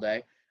chicks all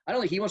day. I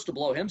don't think he wants to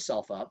blow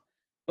himself up,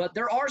 but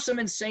there are some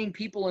insane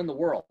people in the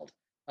world,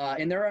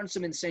 and there are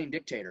some insane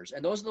dictators,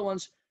 and those are the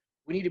ones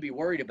we need to be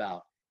worried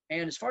about.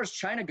 And as far as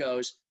China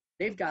goes,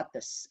 they've got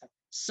this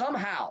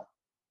somehow,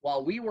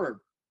 while we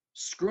were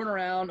screwing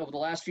around over the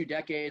last few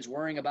decades,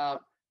 worrying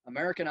about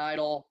American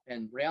Idol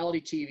and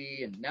reality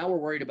TV, and now we're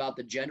worried about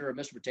the gender of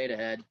Mr. Potato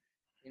Head.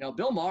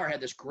 Bill Maher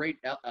had this great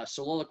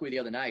soliloquy the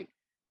other night,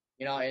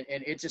 and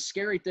it's a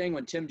scary thing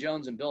when Tim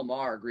Jones and Bill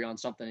Maher agree on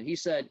something. And he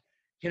said,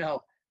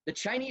 the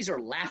Chinese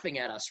are laughing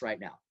at us right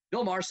now.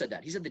 Bill Maher said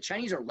that. He said the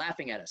Chinese are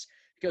laughing at us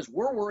because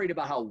we're worried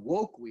about how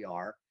woke we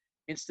are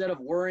instead of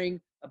worrying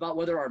about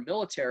whether our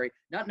military,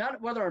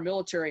 not whether our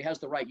military has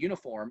the right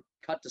uniform,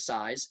 cut to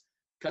size,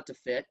 cut to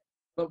fit,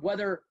 but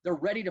whether they're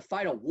ready to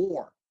fight a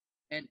war.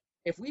 And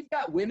if we've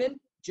got women,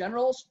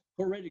 generals,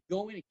 who are ready to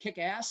go in and kick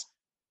ass,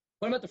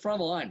 put them at the front of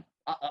the line.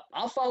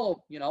 I'll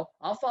follow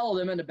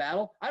them into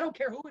battle. I don't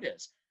care who it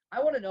is.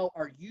 I want to know,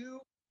 are you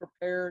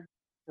prepared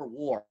for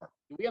war?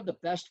 Do we have the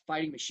best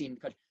fighting machine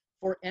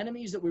for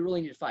enemies that we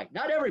really need to fight?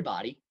 Not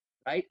everybody,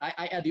 right?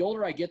 The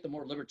older I get, the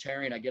more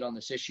libertarian I get on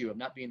this issue of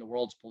not being the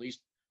world's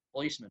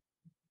policeman.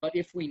 But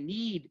if we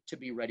need to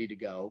be ready to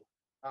go,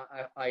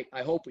 I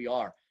hope we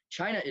are.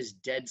 China is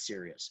dead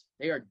serious.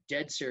 They are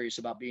dead serious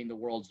about being the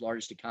world's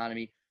largest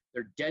economy.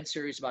 They're dead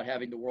serious about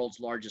having the world's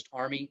largest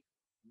army,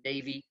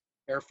 navy,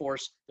 air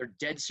force. They're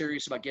dead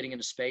serious about getting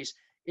into space.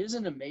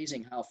 Isn't it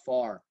amazing how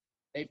far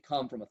they've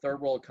come from a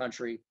third world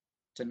country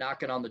to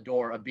knocking on the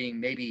door of being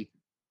maybe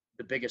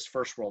the biggest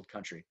first world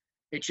country?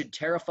 It should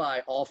terrify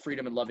all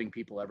freedom and loving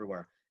people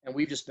everywhere. And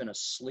we've just been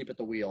asleep at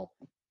the wheel,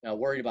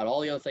 worried about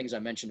all the other things I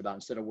mentioned about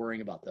instead of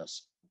worrying about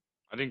this.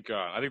 I think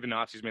the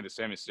Nazis made the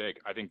same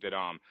mistake. I think that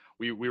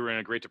we were in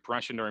a Great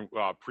Depression during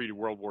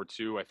pre-World War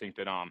II. I think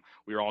that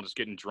we were all just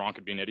getting drunk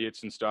and being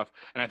idiots and stuff.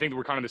 And I think that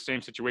we're kind of the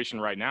same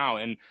situation right now.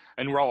 And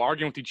we're all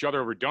arguing with each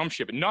other over dumb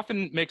shit. But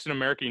nothing makes an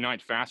America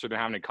unite faster than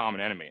having a common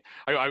enemy.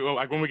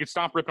 When we could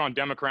stop ripping on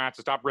Democrats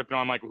and stop ripping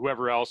on like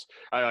whoever else,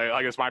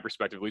 I guess my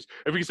perspective at least,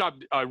 if we can stop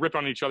ripping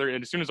on each other,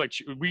 and as soon as like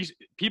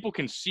people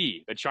can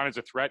see that China's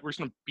a threat, we're just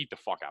gonna beat the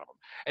fuck out of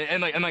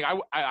them.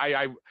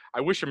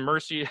 I wish them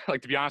mercy,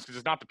 like, to be honest, because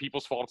it's not the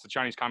people's fault, it's the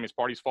Chinese Communist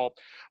Party's fault.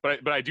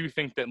 But I do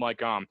think that like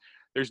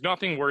there's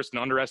nothing worse than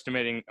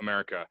underestimating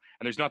America,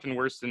 and there's nothing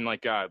worse than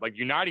like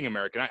uniting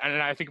America.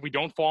 And I think if we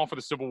don't fall for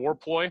the Civil War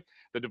ploy,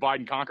 the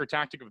divide and conquer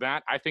tactic of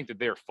that, I think that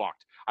they're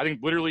fucked. I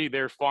think literally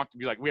they're fucked.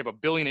 Be like, we have 1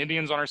 billion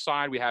Indians on our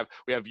side. We have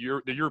the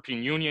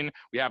European Union.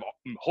 We have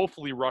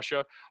hopefully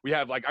Russia. We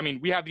have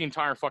we have the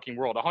entire fucking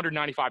world,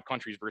 195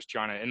 countries versus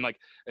China. And like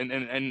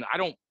and I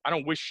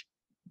don't wish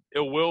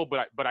ill will,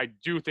 but I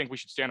do think we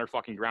should stand our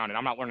fucking ground. And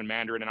I'm not learning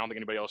Mandarin, and I don't think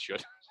anybody else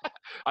should,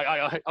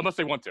 unless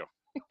they want to.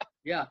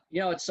 Yeah,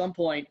 at some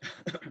point,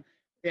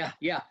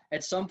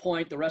 at some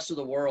point, the rest of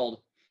the world,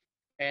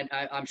 and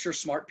I'm sure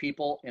smart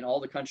people in all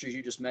the countries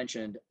you just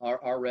mentioned are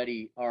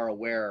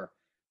aware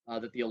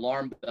that the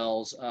alarm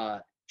bells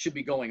should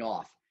be going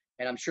off,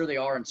 and I'm sure they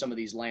are in some of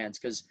these lands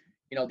because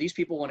these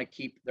people want to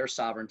keep their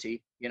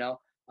sovereignty.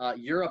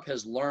 Europe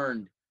has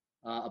learned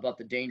about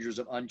the dangers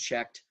of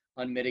unchecked,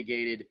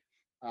 unmitigated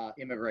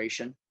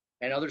immigration,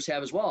 and others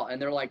have as well.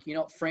 And they're like,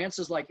 France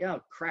is like,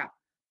 oh crap,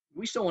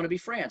 we still want to be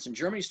France, and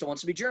Germany still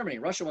wants to be Germany,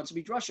 Russia wants to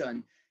be Russia,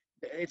 and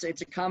it's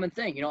a common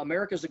thing.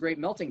 America's the great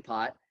melting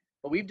pot,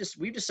 but we've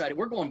decided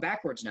we're going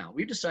backwards now.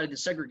 We've decided that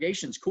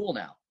segregation's cool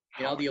now.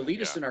 The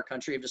elitists in our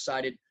country have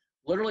decided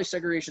literally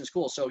segregation's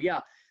cool. So yeah,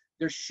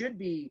 there should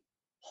be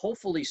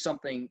hopefully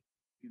something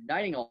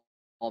uniting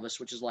all this,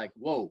 which is like,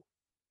 whoa,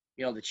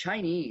 the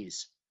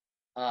Chinese,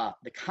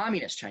 the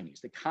communist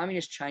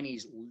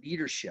Chinese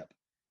leadership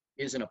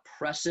is an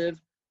oppressive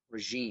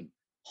regime.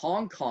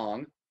 Hong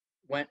Kong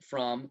went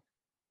from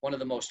one of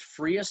the most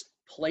freest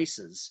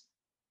places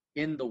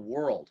in the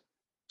world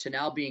to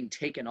now being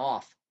taken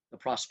off the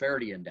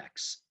prosperity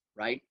index,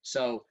 right?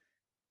 So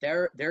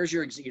there's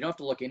your, you don't have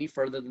to look any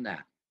further than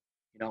that.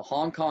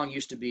 Hong Kong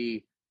used to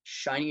be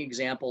shining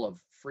example of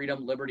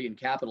freedom, liberty, and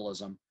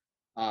capitalism,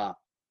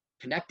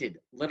 connected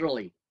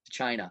literally to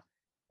China.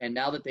 And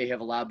now that they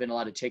have been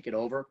allowed to take it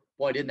over,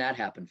 boy, didn't that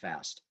happen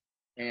fast.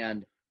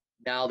 And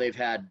now they've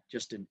had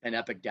just an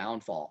epic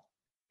downfall.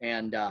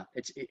 And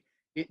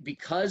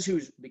because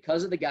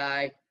of the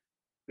guy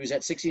who's at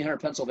 1600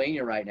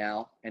 Pennsylvania right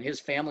now and his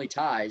family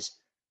ties,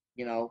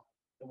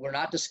 we're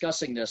not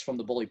discussing this from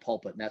the bully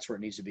pulpit, and that's where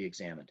it needs to be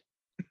examined.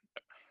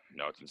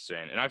 No, it's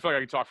insane. And I feel like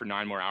I could talk for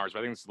 9 more hours, but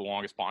I think this is the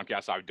longest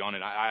podcast I've done.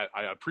 And I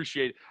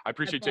appreciate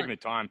taking the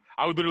time.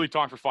 I would literally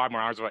talk for 5 more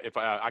hours if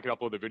I could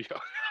upload the video.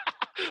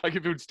 Like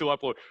if it would still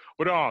upload.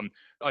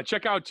 But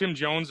check out Tim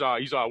Jones.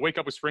 He's Wake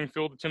Up with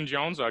Springfield. Tim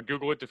Jones.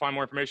 Google it to find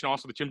more information.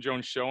 Also, the Tim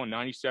Jones Show on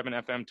 97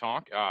 FM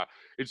Talk.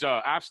 It's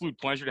an absolute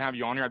pleasure to have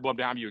you on here. I'd love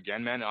to have you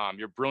again, man.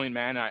 You're a brilliant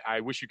man. I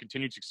wish you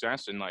continued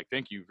success, and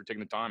thank you for taking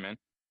the time, man.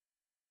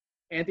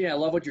 Anthony, I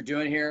love what you're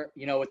doing here.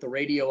 With the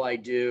radio I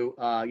do,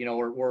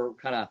 we're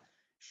kind of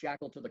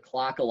shackled to the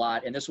clock a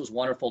lot, and this was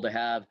wonderful to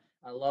have.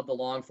 I love the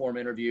long form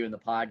interview and the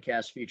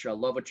podcast feature. I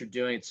love what you're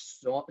doing.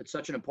 It's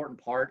such an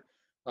important part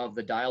of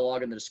the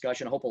dialogue and the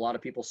discussion. I hope a lot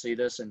of people see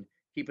this and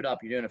keep it up.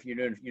 You're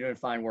doing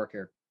fine work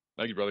here.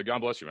 Thank you, brother.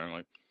 God bless you,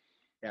 man.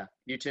 Yeah,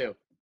 you too.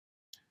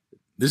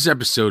 This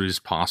episode is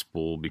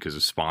possible because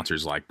of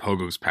sponsors like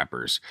Pogo's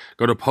Peppers.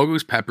 Go to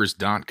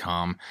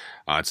pogospeppers.com.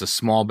 It's a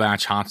small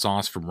batch hot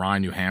sauce from Rye,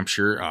 New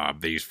Hampshire.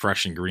 They use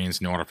fresh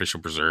ingredients, no artificial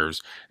preserves.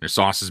 And their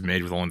sauce is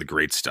made with only the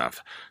great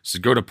stuff. So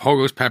go to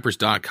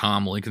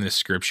pogospeppers.com, link in the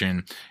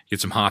description,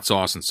 get some hot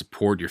sauce, and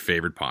support your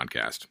favorite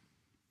podcast.